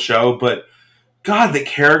beautiful show, but God, the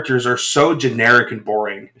characters are so generic and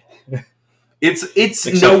boring. It's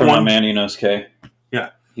Except no for one my man Inosuke. Yeah.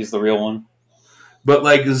 He's the real one. But,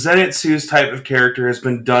 like, Zenitsu's type of character has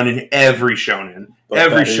been done in every shonen.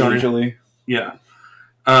 Every shonen. Usually. Yeah.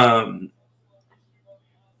 And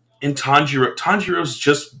Tanjiro's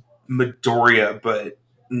just Midoriya, but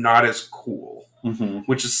not as cool. Mm-hmm.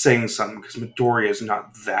 Which is saying something, because Midoriya is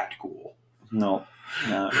not that cool. No.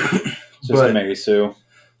 It's just Mary Sue.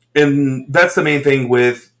 And that's the main thing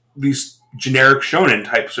with these generic shonen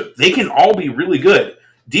types. They can all be really good.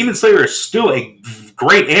 Demon Slayer is still a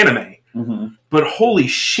great anime. Mm-hmm. But holy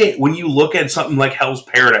shit, when you look at something like Hell's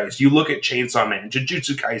Paradise, you look at Chainsaw Man,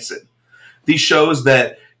 Jujutsu Kaisen, these shows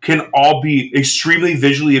that can all be extremely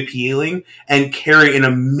visually appealing and carry an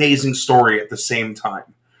amazing story at the same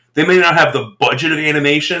time. They may not have the budget of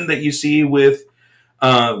animation that you see with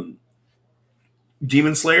Demon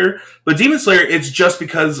Slayer, but Demon Slayer, it's just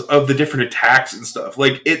because of the different attacks and stuff.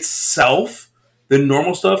 Like, itself, the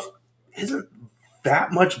normal stuff, isn't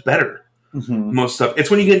that much better. Mm-hmm. Most stuff. It's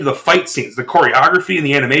when you get into the fight scenes, the choreography and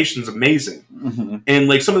the animation is amazing. Mm-hmm. And,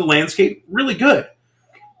 like, some of the landscape, really good.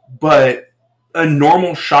 But a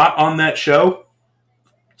normal shot on that show,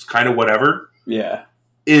 it's kind of whatever. Yeah.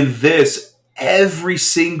 In this, every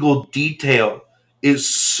single detail is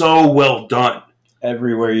so well done.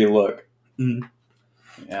 Everywhere you look. Mm.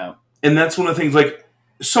 Yeah. And that's one of the things, like,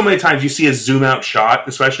 so many times you see a zoom out shot,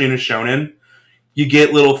 especially in a shonen, you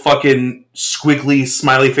get little fucking squiggly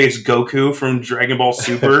smiley face Goku from Dragon Ball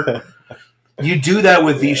Super. You do that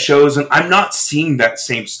with these shows, and I'm not seeing that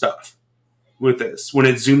same stuff with this. When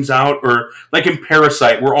it zooms out, or like in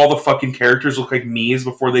Parasite, where all the fucking characters look like Mii's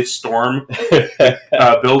before they storm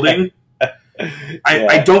building.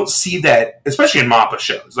 I don't see that, especially in MAPPA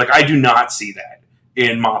shows. Like, I do not see that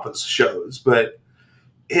in MAPPA's shows, but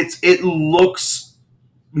it looks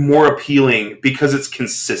more appealing because it's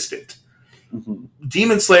consistent. Mm-hmm.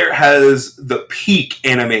 Demon Slayer has the peak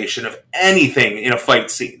animation of anything in a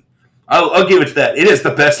fight scene. I'll give it to that. It is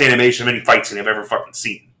the best animation of any fight scene I've ever fucking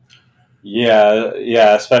seen.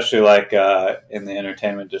 Yeah, especially like in the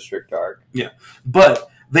Entertainment District arc. Yeah, but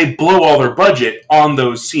they blow all their budget on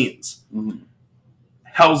those scenes. Mm-hmm.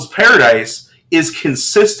 Hell's Paradise is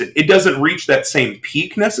consistent. It doesn't reach that same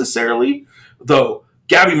peak necessarily, though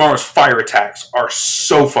Gabimaru's fire attacks are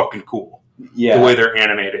so fucking cool. Yeah. The way they're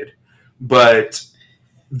animated. But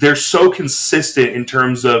they're so consistent in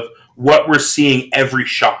terms of what we're seeing every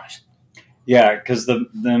shot. Yeah, because the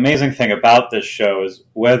amazing thing about this show is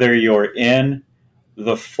whether you're in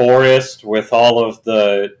the forest with all of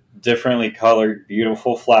the differently colored,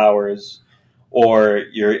 beautiful flowers, or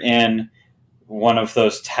you're in one of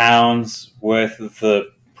those towns with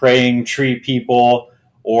the praying tree people,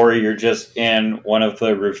 or you're just in one of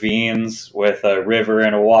the ravines with a river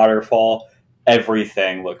and a waterfall,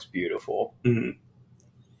 everything looks beautiful. Mm-hmm.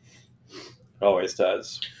 It always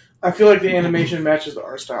does. I feel like the animation matches the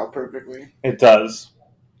art style perfectly. It does.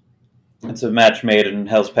 It's a match made in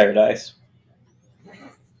Hell's Paradise.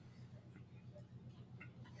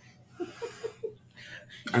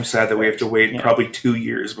 I'm sad that we have to wait probably 2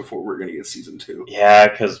 years before we're going to get season 2. Yeah,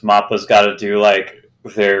 because Mappa's got to do like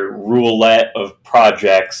their roulette of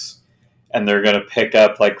projects, and they're going to pick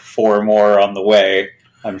up like 4 more on the way,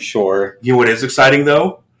 I'm sure. You know what is exciting,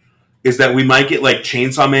 though? Is that we might get like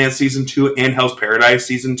Chainsaw Man season 2 and Hell's Paradise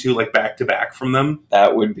season 2 like back to back from them.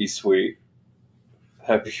 That would be sweet.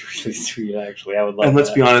 That'd be really sweet, actually. I would love that. And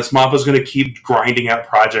let's be honest, Mappa's going to keep grinding out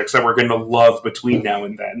projects that we're going to love between now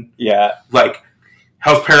and then. Yeah. Like,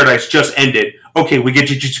 Hell's Paradise just ended. Okay, we get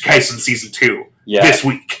Jujutsu Kaisen season 2 this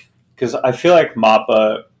week. Because I feel like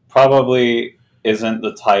Mappa probably isn't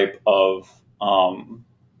the type of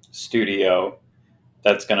studio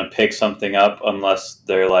that's going to pick something up unless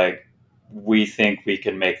they're like, we think we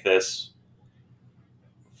can make this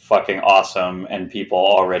fucking awesome and people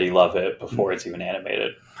already love it before it's even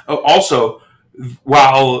animated. Oh, also,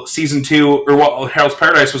 while season 2, or while Hell's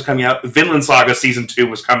Paradise was coming out, Vinland Saga season 2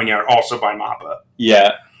 was coming out also by Mappa.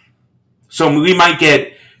 Yeah. So we might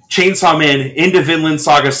get Chainsaw Man into Vinland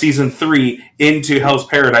Saga season 3 into Hell's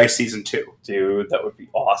Paradise season 2. Dude, that would be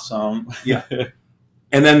awesome. Yeah.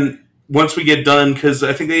 And then once we get done, because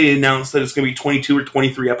I think they announced that it's going to be 22 or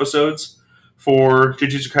 23 episodes for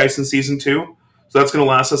Jujutsu Kaisen season 2. So that's going to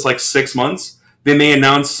last us like 6 months. They may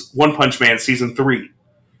announce One Punch Man season 3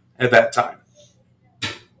 at that time.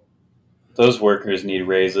 Those workers need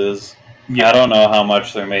raises. Yeah. I don't know how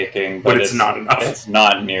much they're making, but it's not enough. It's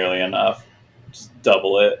not nearly enough. Just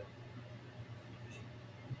double it.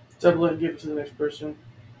 Double it and give it to the next person.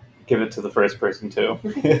 Give it to the first person, too.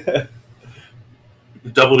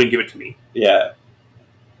 Double it and give it to me. Yeah.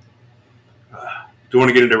 Do you want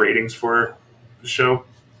to get into ratings for the show?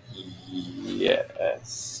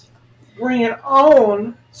 Yes. Bring it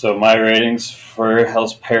on! So my ratings for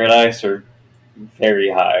Hell's Paradise are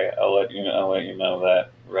very high. I'll let you know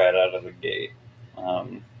that right out of the gate. Oh,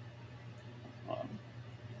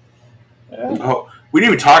 we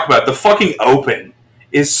didn't even talk about it. The fucking open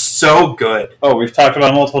is so good. Oh, we've talked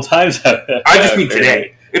about it multiple times. I just mean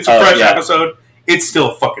today. It's a fresh episode. It's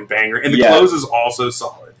still a fucking banger, and the close is also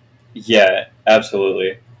solid. Yeah,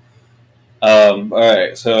 absolutely. All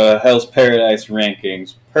right, so Hell's Paradise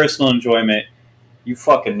rankings, personal enjoyment. You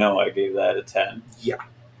fucking know I gave that a 10. Yeah.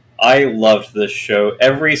 I loved this show.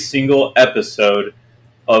 Every single episode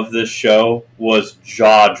of this show was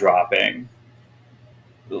jaw-dropping.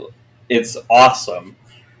 It's awesome.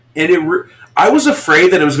 And I was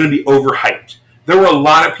afraid that it was going to be overhyped. There were a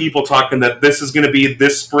lot of people talking that this is going to be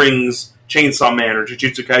this spring's Chainsaw Man or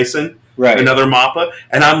Jujutsu Kaisen, right? Another Mappa.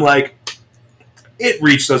 And I'm like, it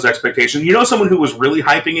reached those expectations. You know someone who was really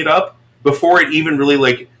hyping it up before it even really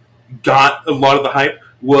like got a lot of the hype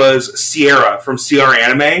was Sierra from CR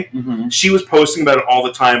Anime. Mm-hmm. She was posting about it all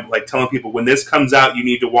the time, like telling people, when this comes out, you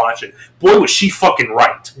need to watch it. Boy, was she fucking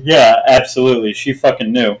right. Yeah, absolutely. She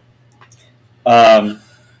fucking knew.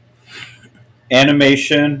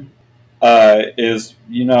 Animation is,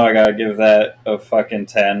 I gotta give that a fucking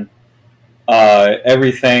 10.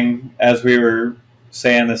 Everything, as we were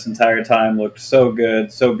saying this entire time, looked so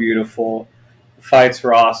good, so beautiful. The fights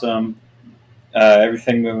were awesome.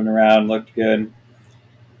 Everything moving around looked good.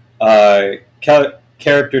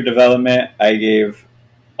 Character development, I gave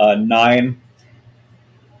a 9.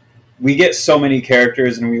 We get so many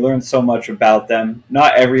characters and we learn so much about them.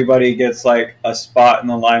 Not everybody gets like a spot in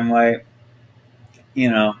the limelight.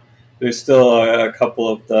 There's still a couple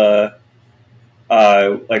of the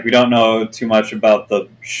we don't know too much about the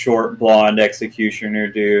short blonde executioner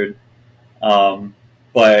dude.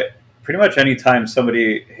 But pretty much anytime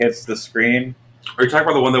somebody hits the screen. Are you talking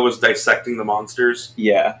about the one that was dissecting the monsters?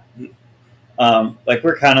 Yeah.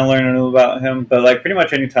 We're kind of learning about him, but pretty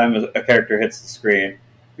much anytime a character hits the screen,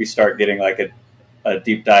 we start getting a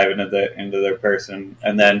deep dive into their person,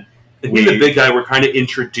 and then the big guy were kind of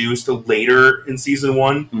introduced later in season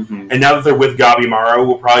 1, mm-hmm. and now that they're with Gabimaru,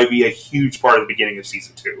 will probably be a huge part of the beginning of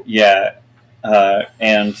season 2. Yeah,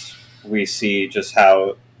 and we see just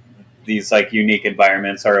how these unique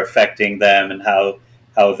environments are affecting them, and how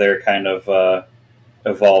they're kind of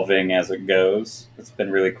evolving as it goes. It's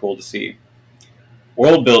been really cool to see.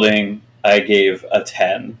 World building, I gave a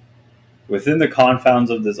 10. Within the confounds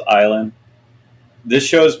of this island, this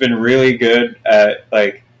show's been really good at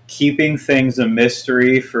keeping things a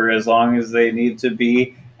mystery for as long as they need to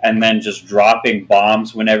be, and then just dropping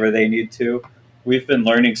bombs whenever they need to. We've been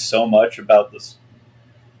learning so much about the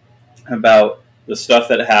stuff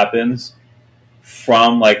that happens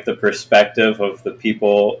from the perspective of the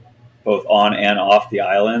people both on and off the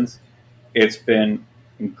islands. It's been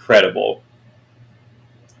incredible.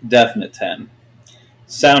 definite 10.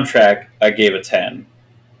 Soundtrack, I gave a 10.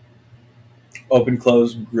 Open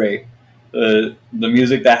close, great. The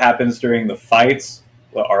music that happens during the fights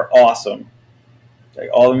are awesome. Like,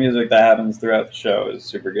 all the music that happens throughout the show is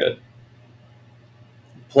super good.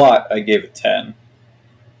 Plot, I gave it 10.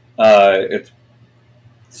 It's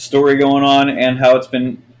story going on and how it's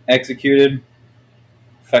been executed,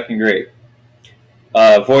 fucking great.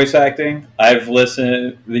 Voice acting, I've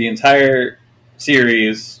listened the entire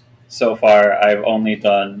series so far. I've only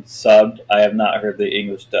done subbed. I have not heard the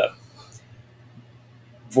English dub.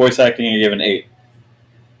 Voice acting, I give an 8.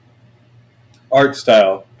 Art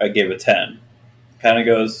style, I gave a 10. Kind of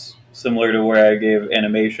goes similar to where I gave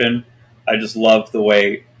animation. I just love the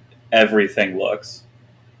way everything looks.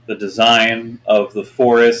 The design of the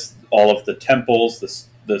forest, all of the temples,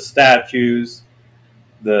 the statues,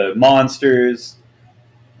 the monsters.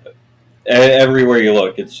 Everywhere you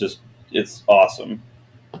look, it's awesome.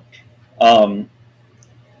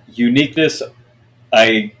 Uniqueness,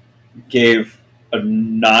 I gave a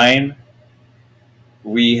 9.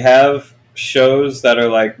 We have shows that are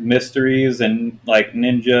like mysteries and like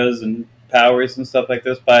ninjas and powers and stuff like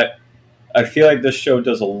this, but I feel like this show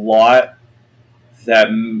does a lot that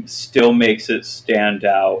still makes it stand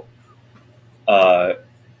out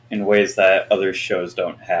in ways that other shows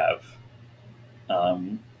don't have.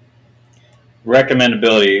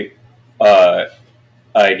 Recommendability, I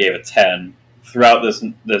gave a 10. Throughout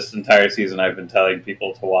this entire season, I've been telling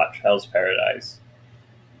people to watch Hell's Paradise.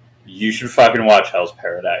 You should fucking watch Hell's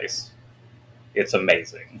Paradise. It's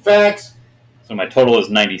amazing. Facts. So my total is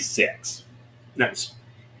 96. Nice.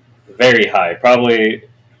 Very high. Probably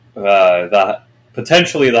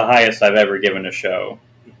potentially the highest I've ever given a show.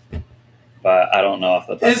 But I don't know off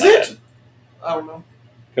the top of my head. I don't know.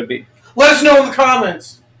 Could be. Let us know in the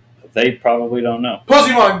comments. They probably don't know.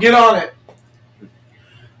 Puzzymon, get on it.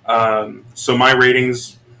 So my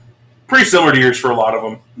ratings, pretty similar to yours for a lot of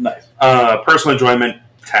them. Nice. Personal enjoyment,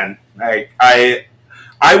 10.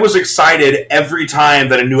 I was excited every time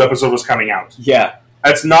that a new episode was coming out. Yeah.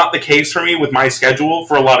 That's not the case for me with my schedule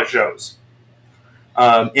for a lot of shows.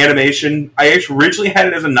 Animation, I originally had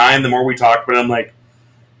it as a 9 the more we talked, but I'm like,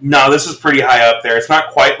 no, this is pretty high up there. It's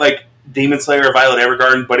not quite like Demon Slayer or Violet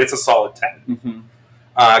Evergarden, but it's a solid 10. Mm-hmm.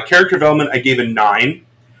 Character development, I gave a 9.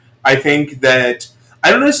 I think that,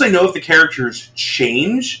 I don't necessarily know if the characters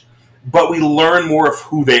change, but we learn more of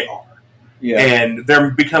who they are. Yeah. And they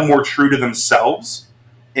become more true to themselves.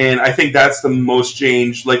 And I think that's the most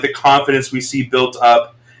change, like the confidence we see built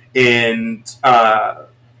up in the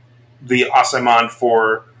Asamon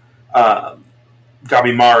for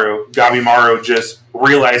Gabimaru. Gabimaru just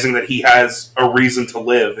realizing that he has a reason to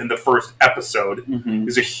live in the first episode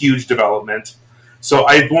is a huge development. So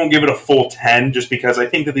I won't give it a full 10 just because I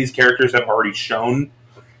think that these characters have already shown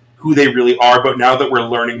who they really are, but now that we're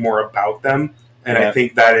learning more about them, and I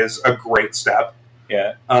think that is a great step.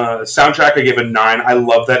 Yeah. Soundtrack, I give a 9. I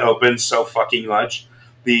love that open so fucking much.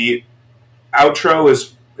 The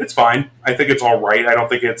outro it's fine. I think it's all right. I don't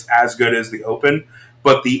think it's as good as the open,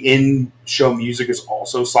 but the in-show music is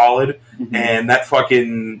also solid, and that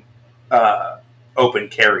fucking open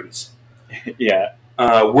carries. Yeah.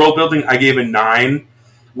 World building, I gave a 9.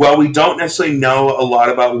 While we don't necessarily know a lot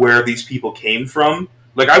about where these people came from,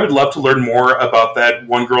 like I would love to learn more about that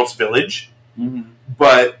one girl's village.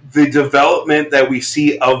 But the development that we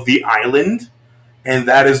see of the island, and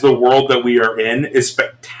that is the world that we are in, is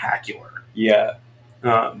spectacular. Yeah.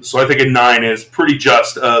 So I think a 9 is pretty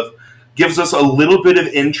just. Gives us a little bit of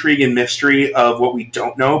intrigue and mystery of what we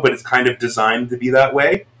don't know, but it's kind of designed to be that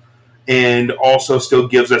way. And also still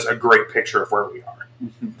gives us a great picture of where we are.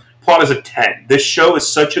 Plot is a 10. This show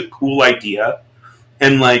is such a cool idea.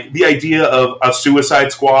 And like the idea of a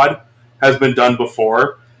Suicide Squad has been done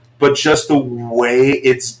before, but just the way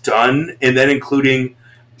it's done, and then including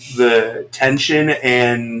the tension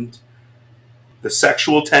and the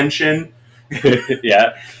sexual tension.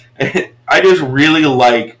 Yeah. I just really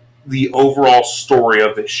like the overall story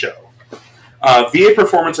of this show. VA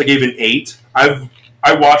performance, I gave an 8. I've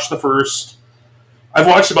watched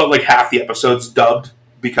about like half the episodes dubbed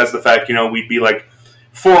because the fact, we'd be like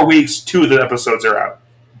 4 weeks, 2 of the episodes are out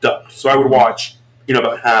dubbed. So I would watch,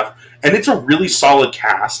 about half. And it's a really solid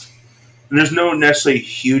cast. And there's no necessarily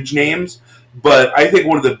huge names, but I think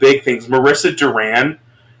one of the big things, Marissa Duran,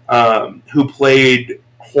 who played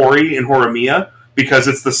Hori in Horimiya, because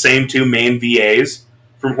it's the same 2 main VAs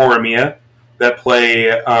from Horimiya that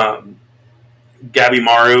play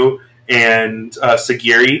Gabimaru and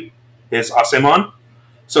Sagiri, his Asemon.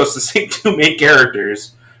 So it's the same 2 main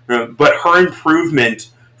characters, but her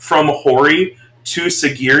improvement from Hori to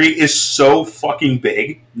Sagiri is so fucking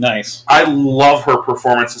big. Nice. I love her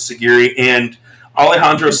performance as Sagiri, and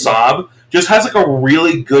Alejandro Saab just has like a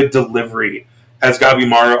really good delivery as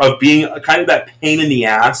Gabimaru of being kind of that pain in the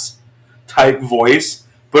ass type voice,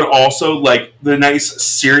 but also like the nice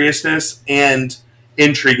seriousness and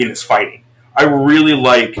intrigue in his fighting. I really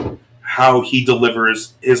like how he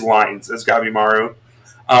delivers his lines as Gabimaru.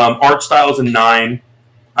 Art style is a 9.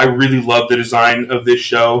 I really love the design of this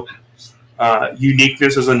show.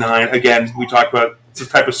 Uniqueness is a 9. Again, we talked about it's a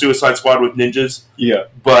type of Suicide Squad with ninjas. Yeah.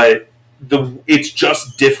 But it's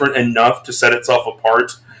just different enough to set itself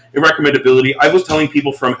apart. In recommendability, I was telling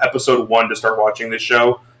people from episode 1 to start watching this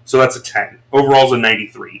show, so that's a 10. Overall is a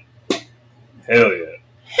 93. Hell yeah.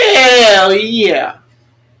 Hell yeah.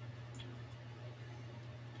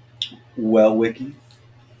 Well, Wiki.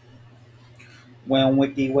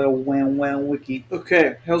 Wiki.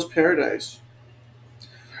 Okay, Hell's Paradise.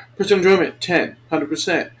 Personal enjoyment, 10,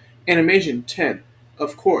 100%. Animation, 10.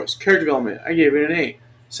 Of course. Character development, I gave it an 8.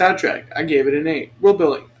 Soundtrack, I gave it an 8. World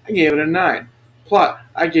building, I gave it a 9. Plot,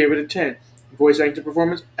 I gave it a 10. Voice acting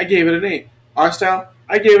performance, I gave it an 8. Art style,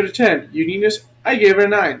 I gave it a 10. Uniqueness, I gave it a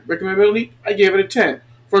 9. Recommendability, I gave it a 10.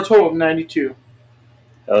 For a total of 92.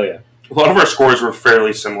 Hell yeah. A lot of our scores were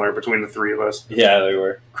fairly similar between the three of us. Yeah, they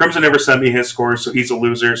were. Crimson never sent me his scores, so he's a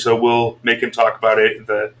loser, so we'll make him talk about it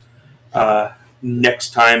the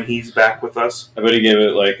next time he's back with us. I bet he gave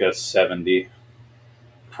it like a 70.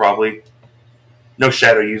 Probably. No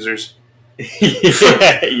shadow users.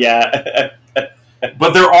 Yeah.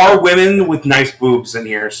 But there are women with nice boobs in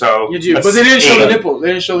here, so... You do, but they didn't show the nipples. They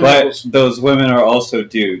didn't show the But nipples. those women are also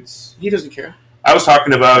dudes. He doesn't care. I was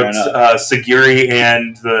talking about Fair enough. Sagiri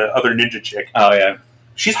and the other ninja chick. Oh, yeah.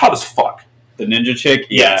 She's hot as fuck. The ninja chick?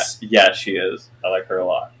 Yes. Yeah, she is. I like her a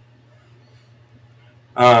lot.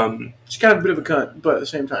 She's kind of a bit of a cunt, but at the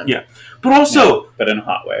same time. Yeah. But also... Yeah, but in a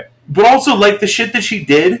hot way. But also, like, the shit that she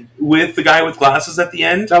did with the guy with glasses at the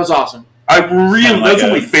end, That was awesome. that was Like one of a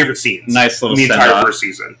my favorite scenes. nice little in the entire send-off. first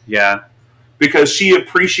season. Yeah. Because she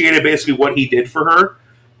appreciated basically what he did for her,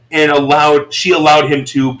 and allowed him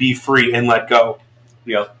to be free and let go.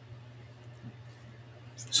 Yep.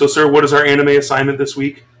 So, sir, what is our anime assignment this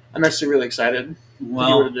week? I'm actually really excited to hear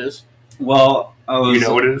Well, what it is. I was... You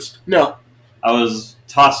know what it is? No. I was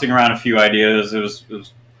tossing around a few ideas.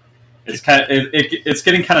 It's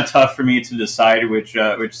getting kind of tough for me to decide which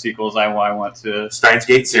sequels I want to Steins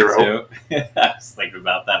Gate Zero. to. I was thinking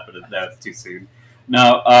about that, but that's too soon.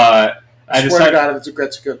 No, I I swear to decided. God, if it's a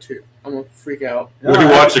Gretsuko 2, I'm going to freak out. We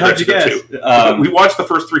watched How'd you Agretsuko guess? 2. We watched the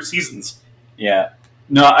first 3 seasons. Yeah.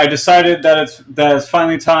 No, I decided that it's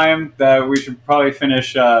finally time that we should probably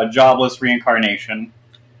finish Jobless Reincarnation.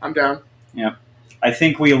 I'm down. I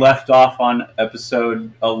think we left off on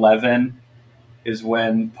episode 11 is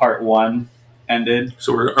when part 1 ended.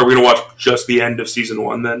 So are we going to watch just the end of season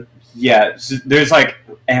 1 then? Yeah, there's like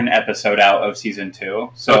an episode out of season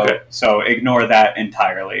 2, so Okay. so ignore that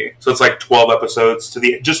entirely. So it's like 12 episodes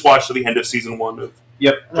just watch to the end of season 1 of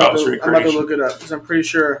Yep. I'm about Jobless to Reincarnation. look it up because I'm pretty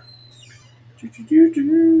sure.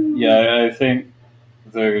 Yeah, I think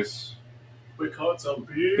there's We caught some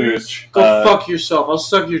there's Go fuck yourself. I'll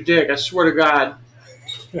suck your dick. I swear to God.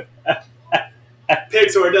 Pig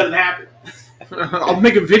so it doesn't happen. I'll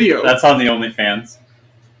make a video. that's on the OnlyFans.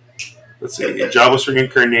 Let's see, Jobless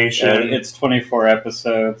Reincarnation. It's 24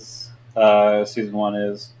 episodes. Season 1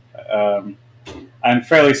 is. I'm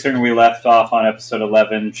fairly certain we left off on episode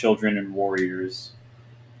 11, Children and Warriors.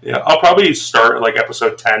 Yeah, I'll probably start at like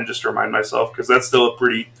episode 10 just to remind myself, because that's still a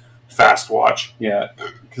pretty fast watch. Yeah,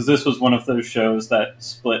 because this was one of those shows that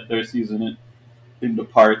split their season into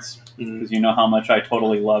parts. Because you know how much I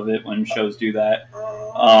totally love it when shows do that.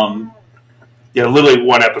 Yeah, literally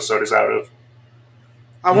one episode is out of.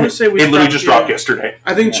 I want to say we It literally stopped just here. dropped yesterday.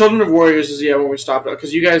 I think Yeah. Children of Warriors is when we stopped it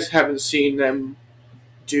because you guys haven't seen them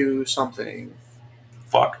do something.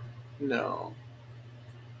 Fuck. No,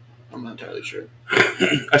 I'm not entirely sure.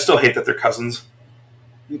 I still hate that they're cousins.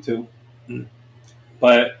 Me too. Mm.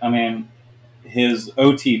 But I mean, his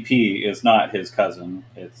OTP is not his cousin.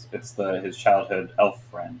 It's his childhood elf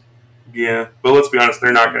friend. Yeah, but let's be honest,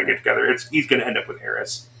 they're not going to get together. He's going to end up with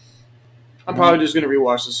Eris. I'm probably just going to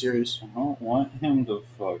rewatch the series. I don't want him to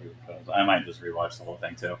fuck his cousin. I might just rewatch the whole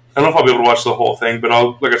thing too. I don't know if I'll be able to watch the whole thing, but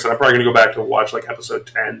like I said, I'm probably going to go back to watch like episode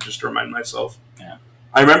 10 just to remind myself. Yeah.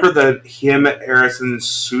 I remember that him, Eris, and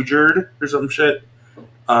Sujerd or some shit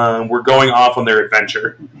were going off on their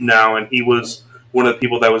adventure now, and he was one of the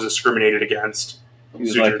people that was discriminated against. He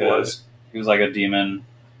was Sujerd he was like a demon.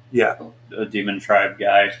 Yeah. A demon tribe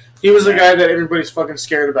guy. He was the Yeah. guy that everybody's fucking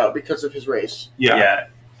scared about because of his race. Yeah.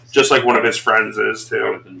 Just like one of his friends is, Part too.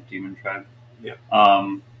 of the demon tribe. Yeah.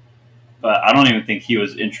 But I don't even think he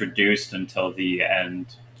was introduced until the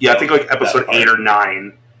end. Yeah, I think like episode 8 or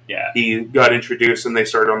 9. Yeah. He got introduced and they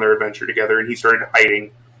started on their adventure together, and he started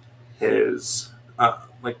hiding his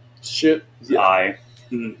Shit. His eye.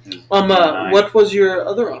 What was your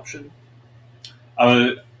other option?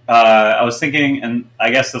 I was thinking, and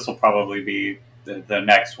I guess this will probably be the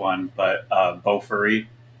next one, but Beaufry.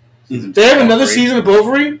 They have another season of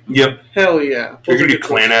Beaufry? Yep. Hell yeah. You're going to do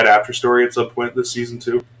Clannad after story at some point this season,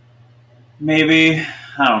 too? Maybe.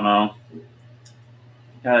 I don't know.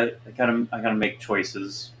 I gotta make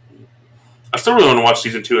choices. I still really want to watch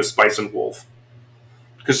season 2 of Spice and Wolf.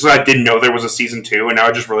 Because I didn't know there was a season 2, and now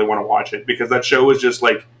I just really want to watch it. Because that show was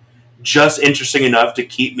just interesting enough to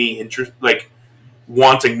keep me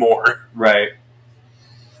wanting more. Right.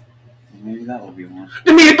 Maybe that will be one.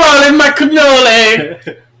 The meatball in my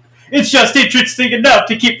cannoli! It's just interesting enough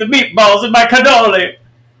to keep the meatballs in my cannoli.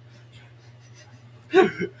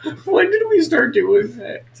 When did we start doing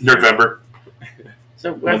that? November.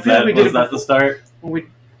 So Was that the start? When we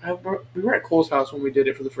were at Cole's house when we did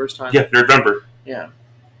it for the first time. Yeah, November. Yeah.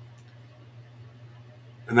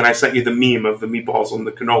 And then I sent you the meme of the meatballs on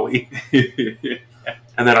the cannoli.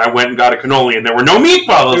 And then I went and got a cannoli, and there were no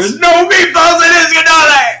meatballs. There's no meatballs in his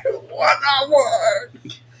cannoli! What a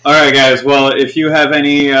word! All right, guys. Well, if you have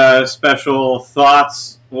any special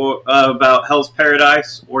thoughts about Hell's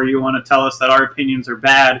Paradise, or you want to tell us that our opinions are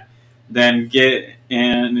bad, then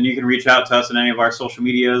then you can reach out to us on any of our social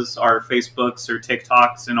medias, our Facebooks or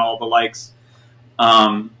TikToks, and all the likes.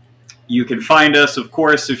 You can find us, of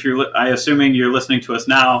course, if assuming you're listening to us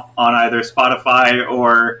now on either Spotify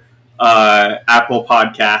or Apple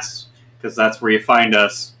Podcasts, because that's where you find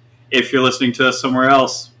us. If you're listening to us somewhere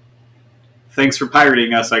else, thanks for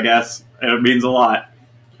pirating us, I guess. It means a lot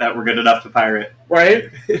that we're good enough to pirate. Right?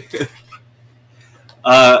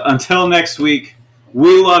 Until next week,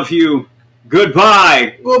 we love you.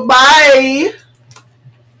 Goodbye. Goodbye.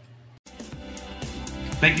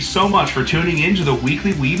 Thank you so much for tuning in to the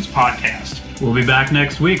Weekly Weebs podcast. We'll be back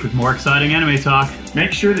next week with more exciting anime talk.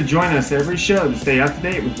 Make sure to join us every show to stay up to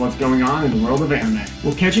date with what's going on in the world of anime.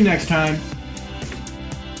 We'll catch you next time.